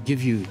to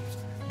give you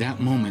that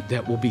moment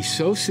that will be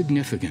so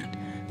significant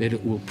that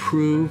it will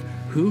prove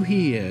who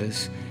he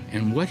is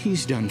and what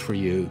he's done for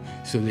you,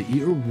 so that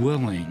you're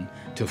willing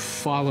to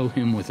follow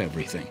him with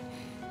everything,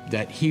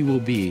 that he will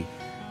be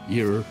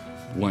your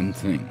one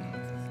thing.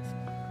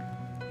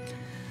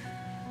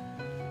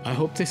 I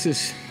hope this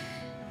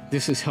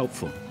is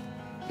helpful.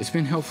 It's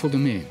been helpful to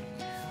me.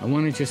 I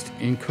want to just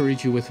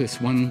encourage you with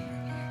this one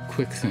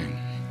quick thing.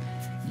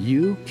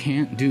 You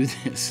can't do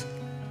this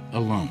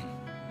alone.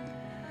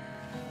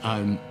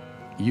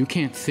 You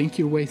can't think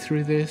your way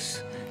through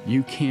this.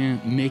 You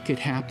can't make it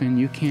happen.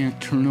 You can't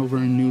turn over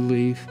a new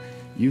leaf.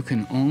 You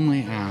can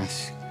only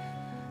ask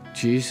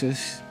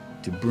Jesus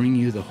to bring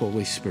you the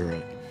Holy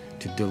Spirit,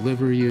 to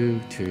deliver you,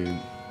 to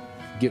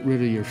get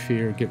rid of your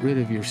fear, get rid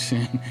of your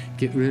sin,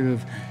 get rid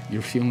of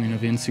your feeling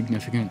of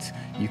insignificance.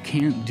 You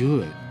can't do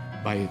it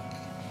by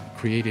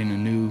creating a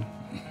new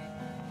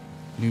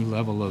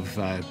level of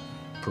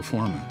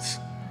performance.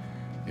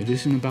 It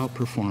isn't about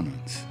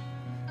performance.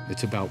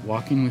 It's about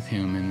walking with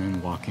him and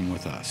then walking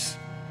with us.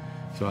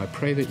 So I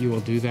pray that you will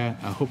do that.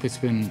 I hope it's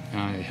been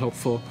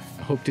helpful.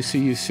 I hope to see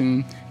you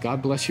soon.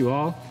 God bless you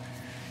all.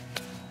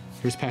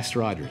 Here's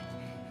Pastor Audrey.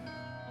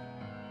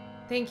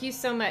 Thank you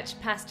so much,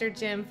 Pastor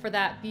Jim, for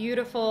that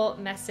beautiful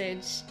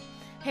message.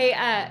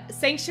 Hey,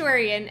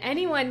 Sanctuary and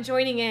anyone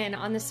joining in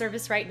on the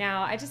service right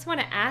now, I just want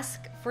to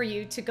ask for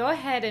you to go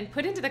ahead and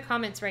put into the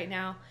comments right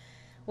now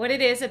what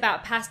it is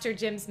about Pastor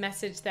Jim's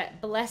message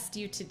that blessed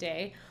you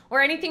today,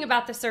 or anything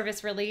about the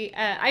service, really.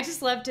 I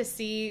just love to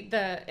see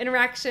the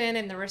interaction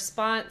and the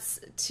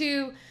response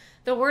to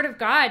the Word of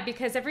God,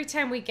 because every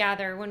time we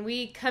gather, when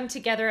we come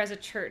together as a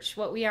church,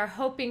 what we are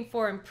hoping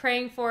for and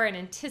praying for and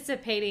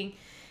anticipating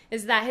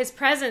is that His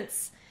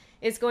presence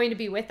is going to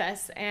be with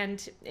us.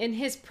 And in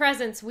His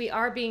presence, we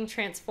are being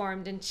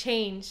transformed and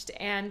changed,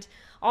 and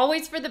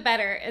always for the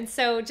better. And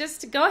so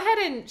just go ahead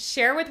and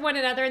share with one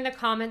another in the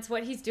comments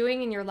what He's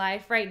doing in your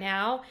life right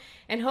now.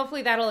 And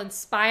hopefully that'll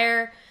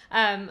inspire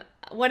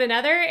one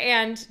another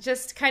and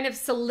just kind of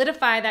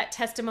solidify that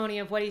testimony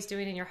of what He's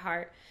doing in your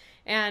heart.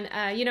 And,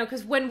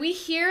 because when we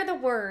hear the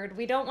Word,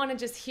 we don't want to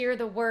just hear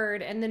the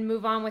Word and then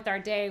move on with our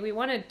day. We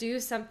want to do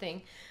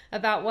something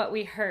about what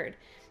we heard.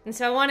 And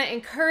so I want to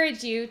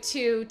encourage you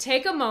to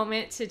take a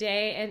moment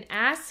today and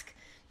ask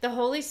the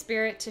Holy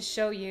Spirit to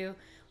show you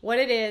what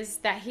it is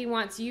that He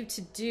wants you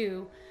to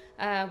do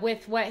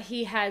with what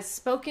He has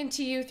spoken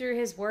to you through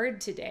His Word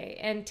today.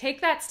 And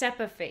take that step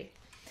of faith.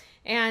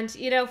 And,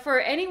 for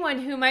anyone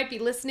who might be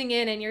listening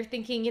in and you're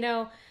thinking,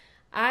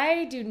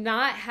 I do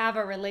not have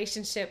a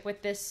relationship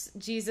with this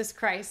Jesus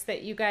Christ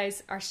that you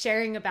guys are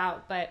sharing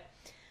about, but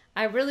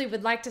I really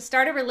would like to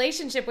start a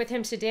relationship with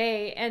Him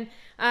today. And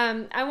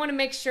I want to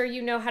make sure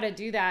you know how to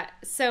do that.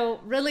 So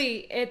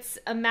really, it's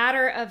a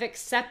matter of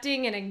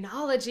accepting and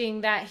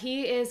acknowledging that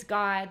He is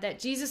God, that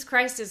Jesus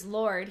Christ is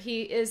Lord.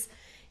 He is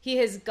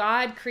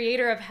God,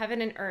 creator of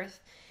heaven and earth.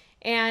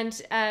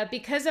 And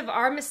because of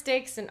our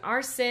mistakes and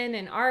our sin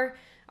and our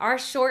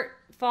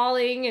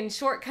shortfalling and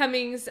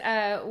shortcomings,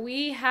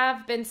 we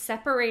have been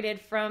separated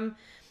from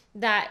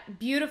that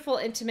beautiful,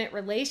 intimate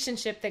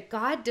relationship that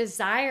God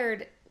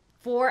desired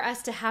for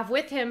us to have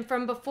with him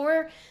from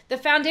before the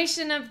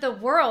foundation of the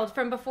world,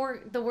 from before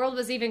the world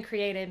was even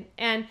created.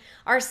 And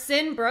our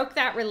sin broke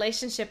that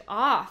relationship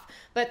off.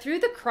 But through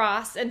the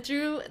cross and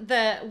through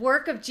the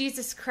work of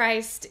Jesus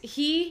Christ,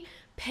 he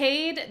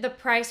paid the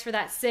price for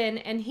that sin,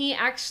 and he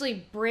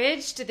actually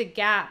bridged the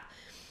gap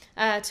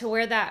to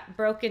where that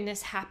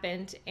brokenness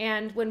happened.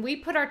 And when we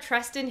put our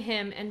trust in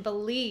him and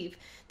believe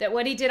that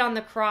what he did on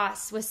the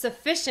cross was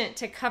sufficient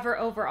to cover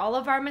over all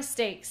of our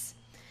mistakes,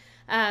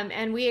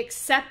 and we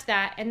accept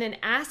that and then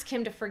ask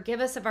him to forgive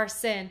us of our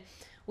sin,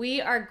 we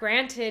are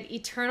granted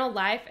eternal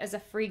life as a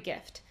free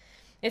gift.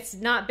 It's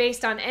not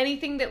based on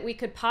anything that we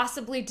could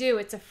possibly do.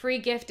 It's a free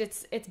gift.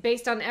 It's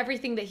based on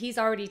everything that he's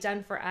already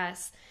done for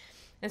us.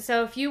 And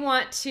so if you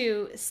want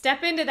to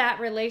step into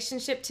that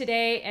relationship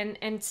today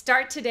and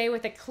start today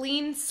with a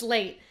clean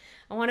slate,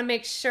 I want to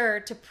make sure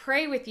to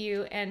pray with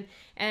you and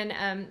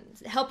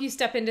help you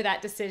step into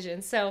that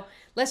decision. So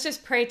let's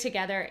just pray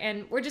together,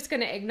 and we're just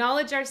going to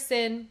acknowledge our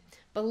sin,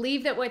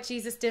 believe that what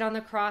Jesus did on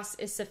the cross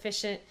is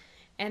sufficient,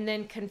 and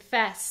then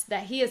confess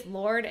that he is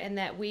Lord and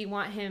that we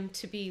want him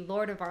to be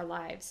Lord of our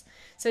lives.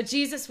 So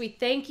Jesus, we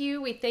thank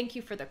you. We thank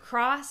you for the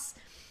cross.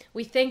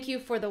 We thank you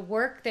for the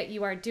work that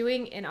you are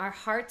doing in our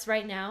hearts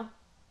right now.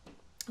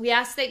 We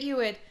ask that you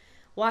would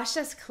wash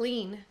us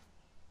clean.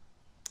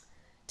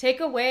 Take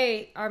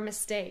away our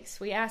mistakes.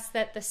 We ask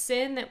that the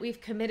sin that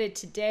we've committed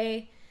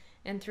today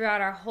and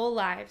throughout our whole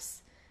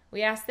lives,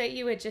 we ask that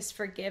you would just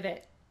forgive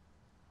it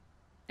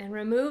and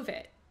remove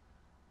it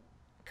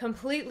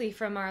completely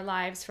from our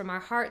lives, from our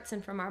hearts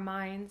and from our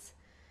minds.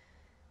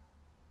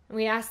 And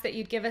we ask that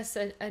you'd give us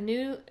a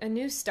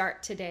new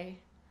start today.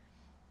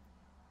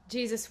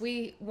 Jesus,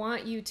 we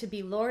want you to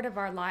be Lord of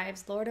our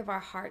lives, Lord of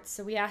our hearts.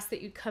 So we ask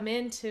that you come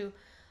into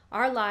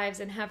our lives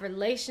and have a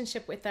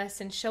relationship with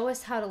us and show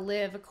us how to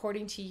live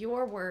according to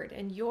your word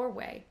and your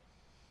way.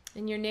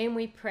 In your name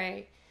we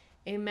pray.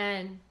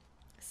 Amen.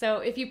 So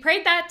if you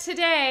prayed that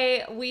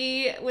today,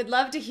 we would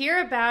love to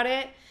hear about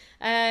it.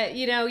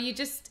 You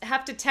just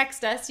have to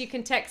text us. You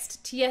can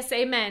text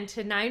TSAMEN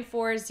to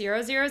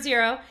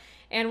 94000,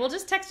 and we'll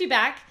just text you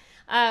back.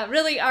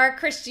 Really, our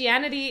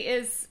Christianity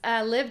is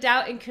lived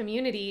out in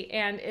community,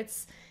 and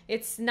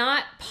it's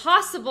not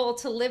possible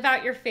to live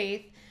out your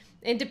faith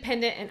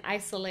independent and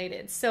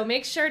isolated. So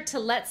make sure to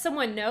let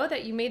someone know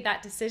that you made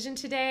that decision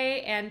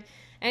today,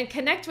 and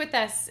connect with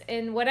us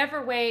in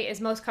whatever way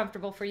is most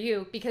comfortable for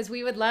you, because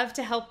we would love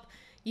to help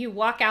you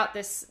walk out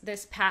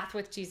this path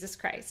with Jesus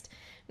Christ.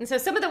 And so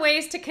some of the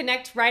ways to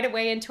connect right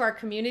away into our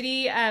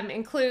community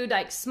include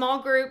like small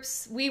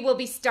groups. We will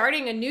be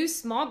starting a new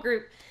small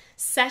group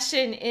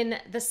session in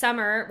the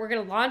summer. We're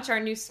going to launch our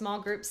new small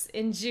groups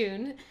in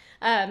June.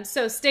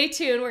 So stay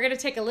tuned. We're going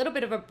to take a little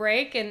bit of a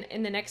break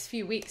in the next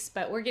few weeks,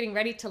 but we're getting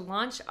ready to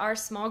launch our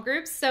small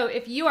groups. So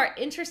if you are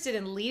interested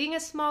in leading a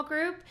small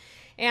group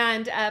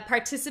and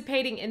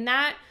participating in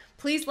that,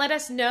 please let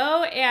us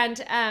know,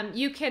 and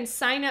you can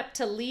sign up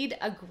to lead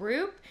a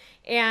group.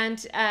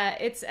 And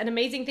it's an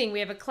amazing thing. We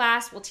have a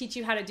class. We'll teach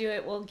you how to do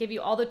it. We'll give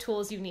you all the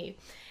tools you need.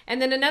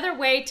 And then another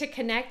way to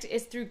connect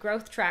is through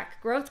Growth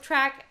Track. Growth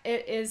Track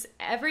is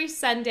every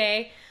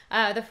Sunday,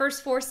 the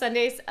first 4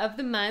 Sundays of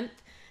the month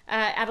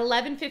at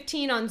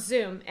 11:15 on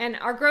Zoom. And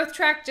our Growth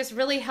Track just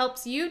really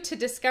helps you to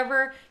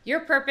discover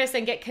your purpose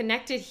and get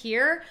connected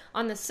here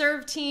on the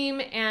Serve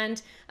team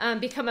and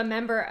become a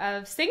member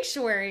of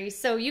Sanctuary.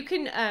 So you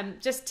can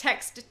just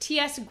text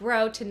TS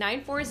Grow to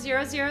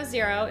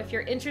 94000 if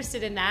you're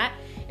interested in that.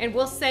 And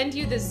we'll send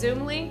you the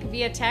Zoom link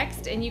via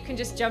text, and you can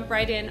just jump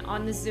right in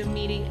on the Zoom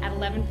meeting at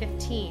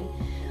 11:15.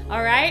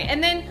 All right,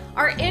 and then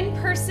our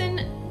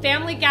in-person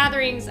family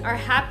gatherings are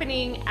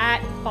happening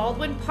at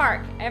Baldwin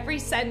Park every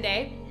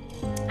Sunday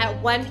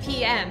at 1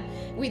 p.m.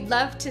 We'd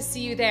love to see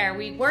you there.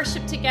 We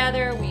worship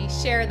together, we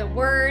share the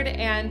word,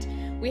 and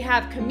we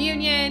have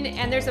communion,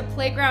 and there's a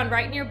playground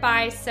right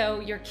nearby,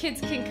 so your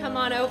kids can come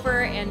on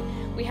over, and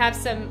we have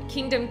some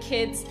Kingdom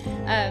Kids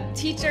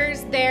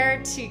teachers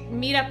there to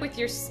meet up with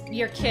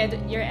your kid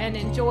and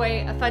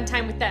enjoy a fun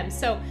time with them.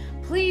 So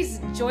please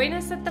join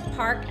us at the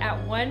park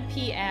at 1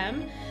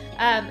 p.m.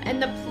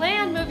 And the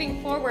plan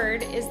moving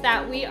forward is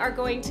that we are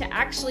going to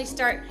actually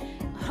start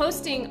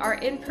hosting our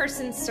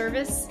in-person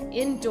service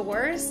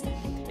indoors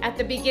at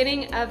the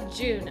beginning of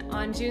June,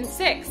 on June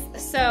 6th.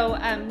 So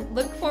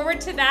look forward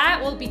to that.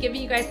 We'll be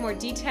giving you guys more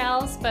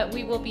details, but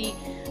we will be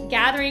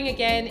gathering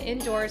again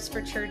indoors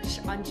for church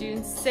on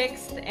June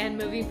 6th and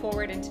moving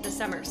forward into the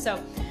summer.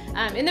 So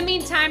in the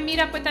meantime, meet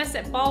up with us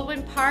at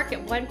Baldwin Park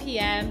at 1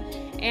 p.m.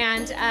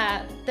 And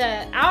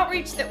the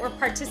outreach that we're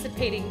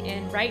participating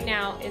in right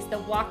now is the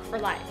Walk for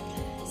Life.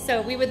 So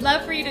we would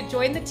love for you to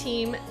join the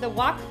team. The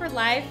Walk for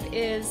Life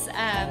is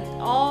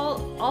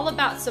all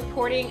about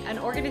supporting an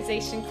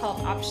organization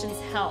called Options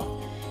Health.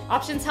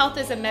 Options Health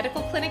is a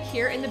medical clinic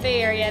here in the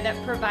Bay Area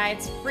that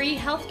provides free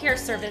healthcare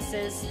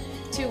services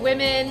to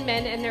women,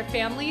 men, and their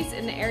families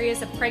in the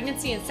areas of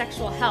pregnancy and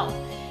sexual health.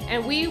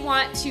 And we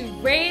want to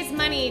raise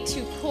money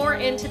to pour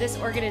into this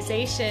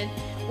organization.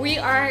 We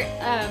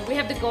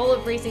have the goal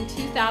of raising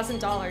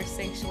 $2,000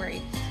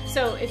 Sanctuary.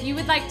 So if you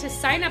would like to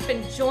sign up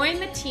and join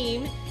the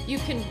team, you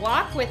can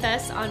walk with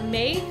us on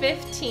May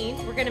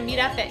 15th. We're going to meet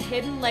up at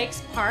Hidden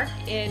Lakes Park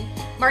in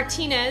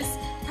Martinez,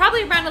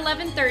 probably around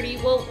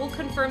 11:30. We'll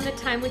confirm the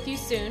time with you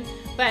soon.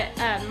 But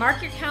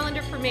mark your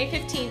calendar for May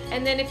 15th.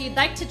 And then if you'd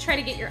like to try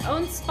to get your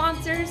own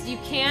sponsors, you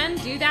can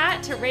do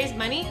that to raise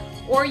money,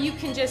 or you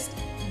can just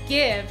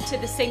give to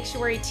the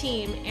Sanctuary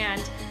team,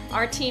 and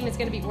our team is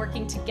going to be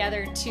working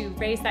together to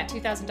raise that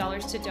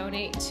 $2,000 to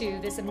donate to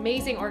this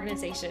amazing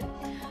organization.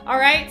 All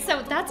right,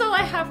 so that's all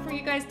I have for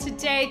you guys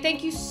today.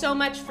 Thank you so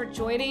much for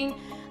joining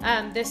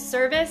this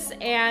service,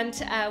 and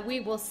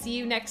we will see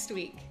you next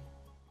week.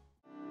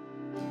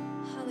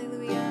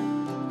 Hallelujah.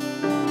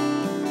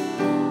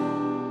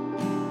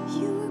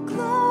 You are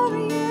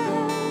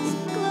glorious,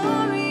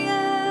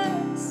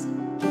 glorious.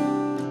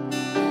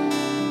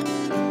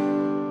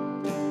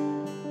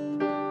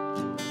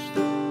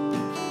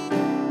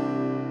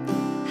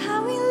 How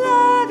we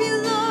love you,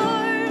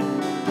 Lord.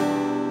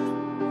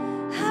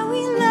 How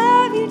we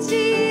love you,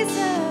 Jesus.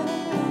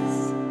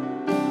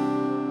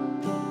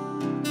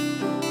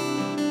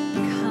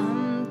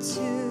 Come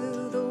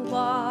to the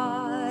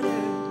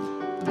water,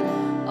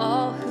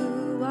 all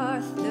who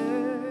are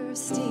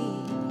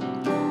thirsty.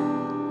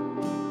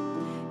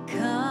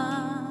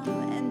 Come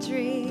and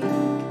drink.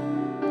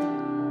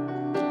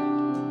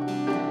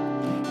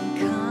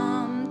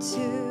 Come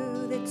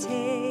to the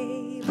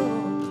table,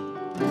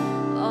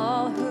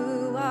 all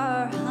who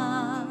are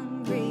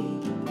hungry.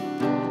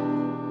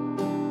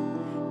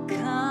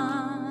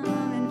 Come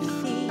and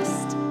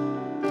feast.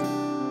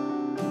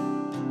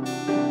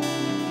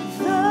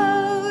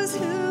 Those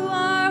who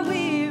are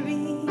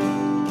weary,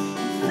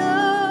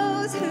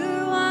 those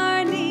who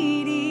are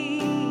needy,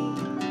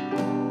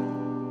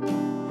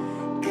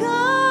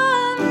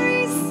 come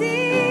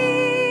receive.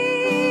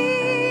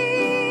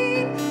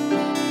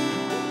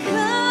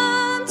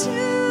 Come to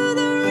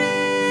the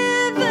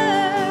river,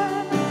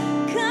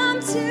 come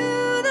to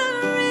the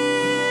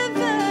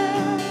river.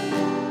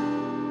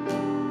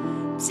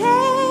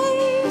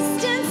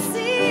 Taste and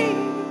see.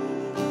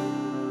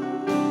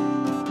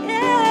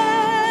 Yeah.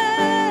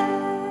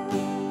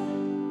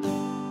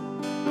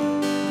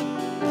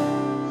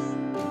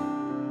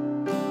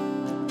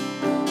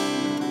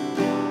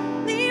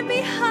 Leave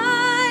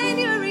behind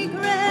your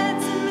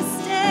regrets and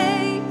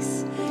mistakes.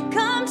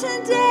 Come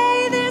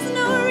today, there's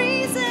no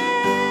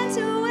reason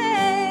to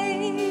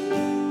wait.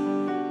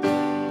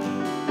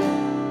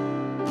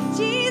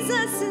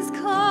 Jesus is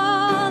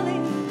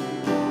calling.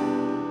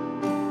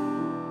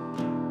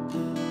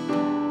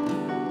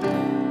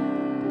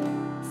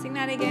 Sing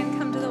that again.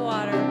 Come to the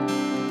water.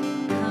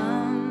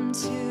 Come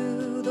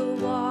to the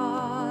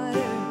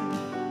water,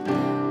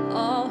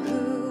 all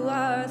who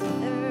are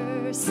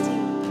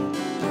thirsty.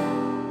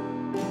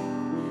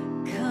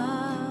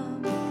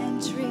 Come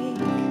and drink.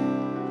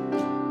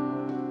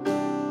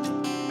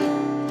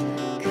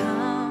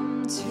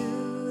 Come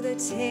to the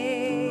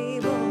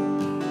table,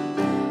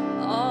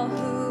 all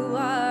who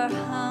are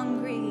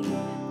hungry.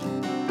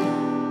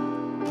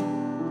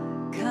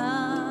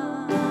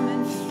 Come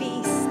and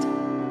feast.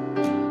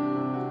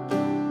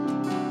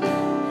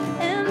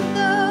 And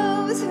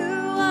those who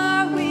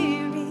are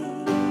weary,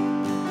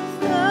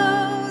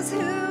 those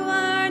who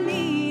are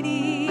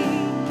needy,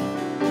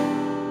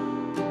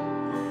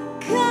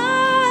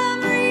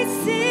 come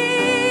receive.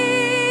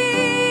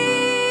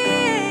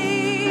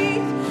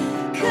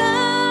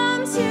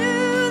 Come to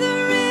the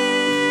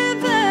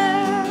river,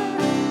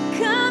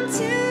 come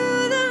to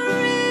the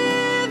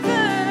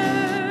river.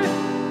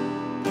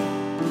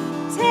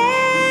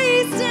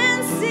 Taste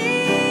and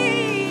see.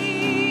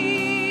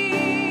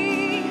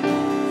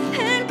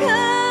 And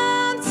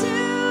come to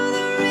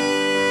the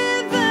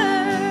river,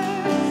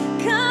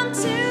 come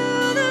to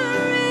the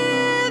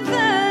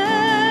river.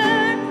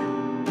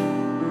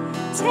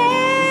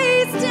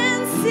 Taste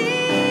and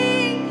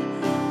see.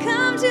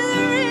 Come to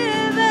the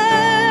river,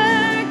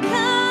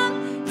 come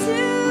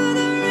to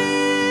the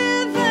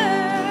river,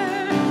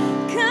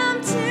 come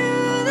to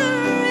the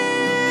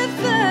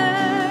river.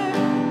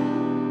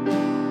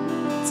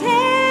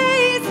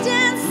 Taste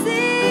and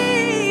see.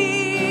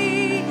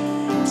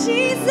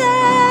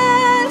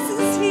 Jesus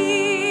is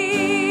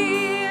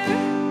here.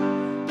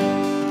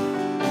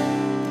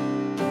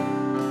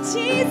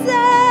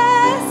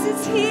 Jesus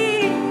is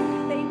here.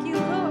 Thank you,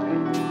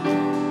 Lord.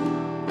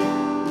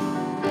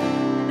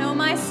 I know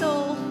my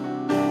soul.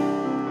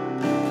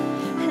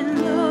 And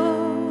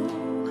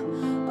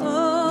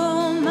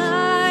oh,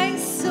 my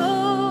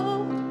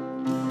soul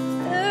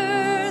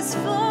thirsts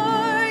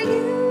for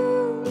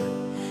you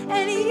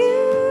and you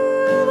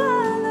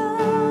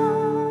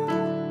alone.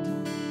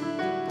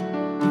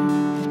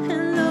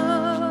 And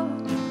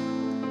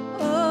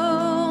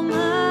oh,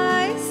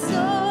 my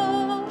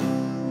soul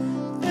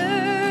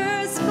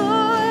thirsts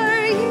for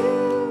you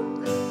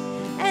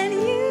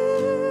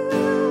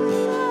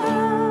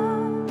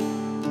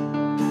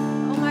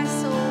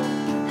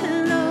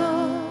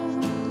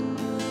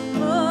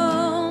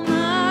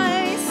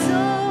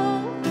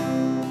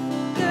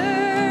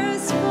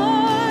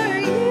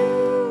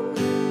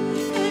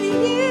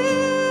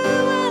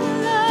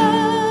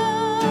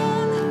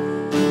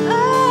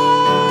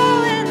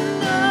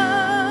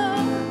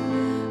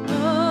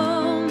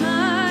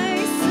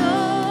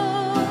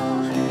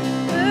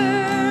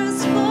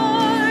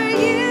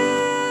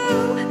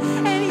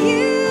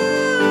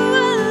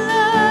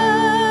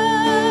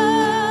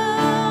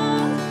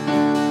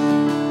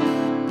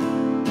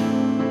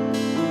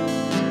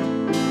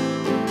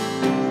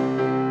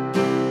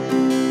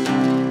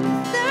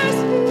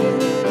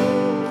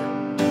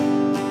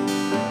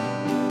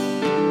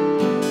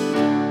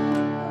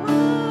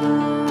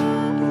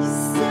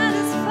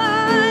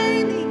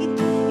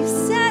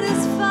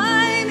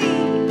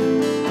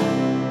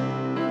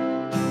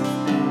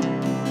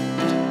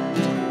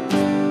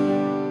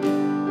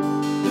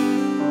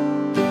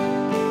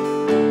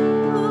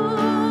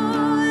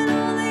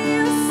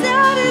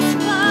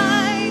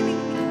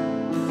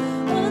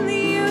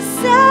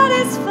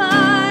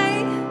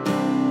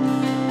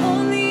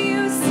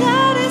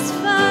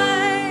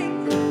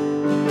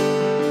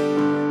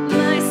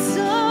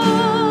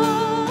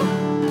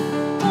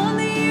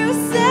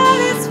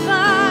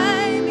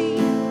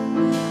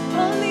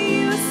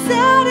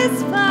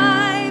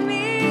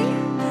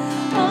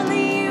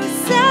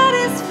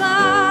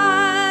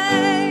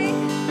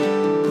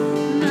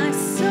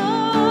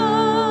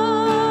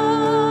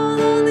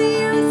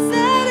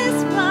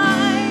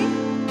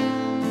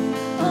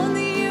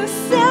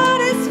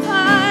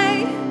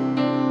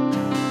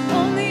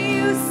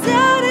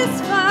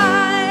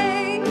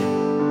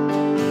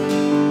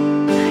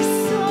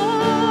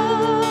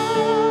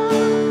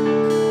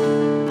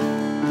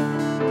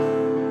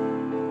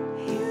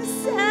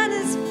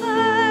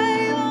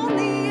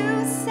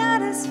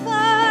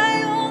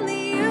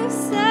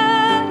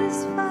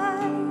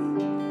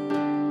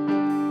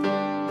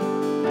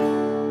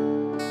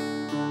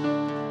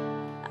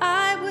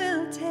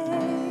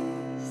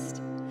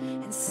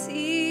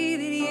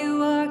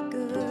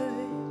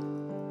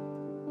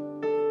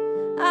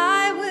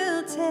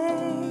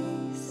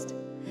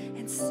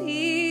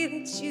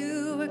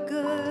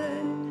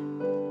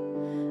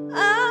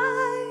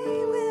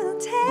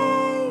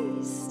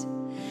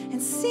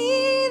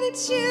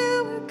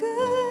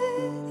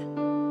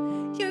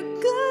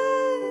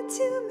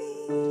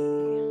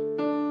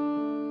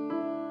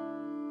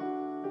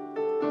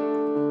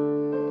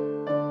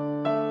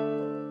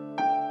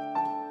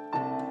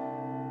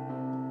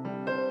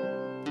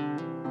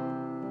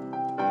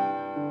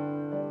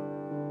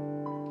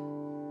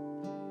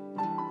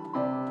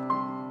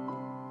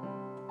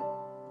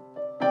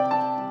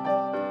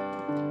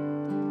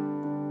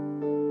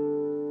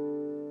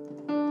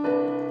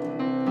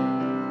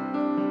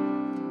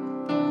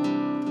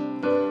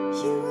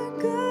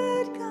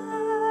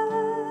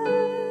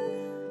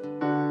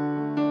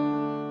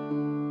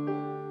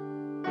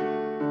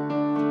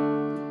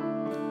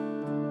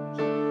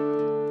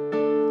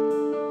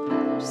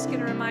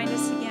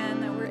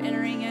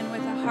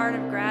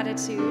heart of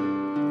gratitude.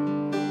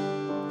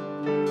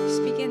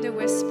 Just begin to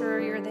whisper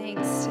your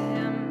thanks to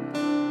Him.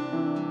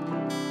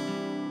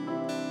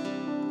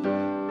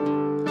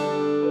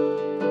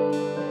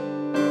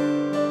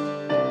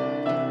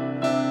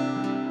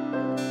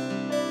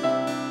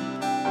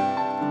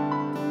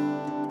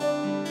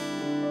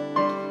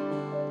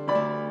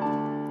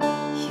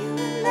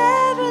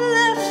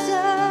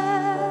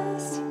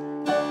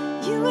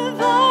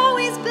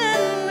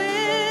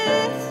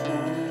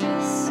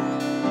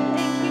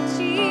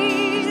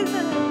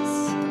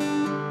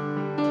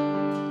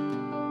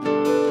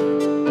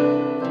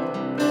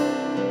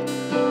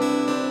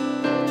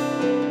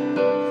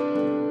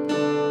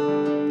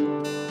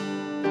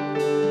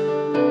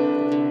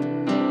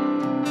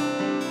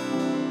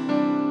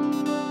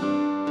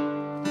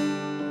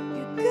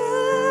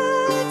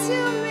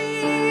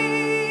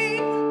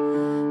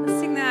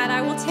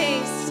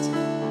 Taste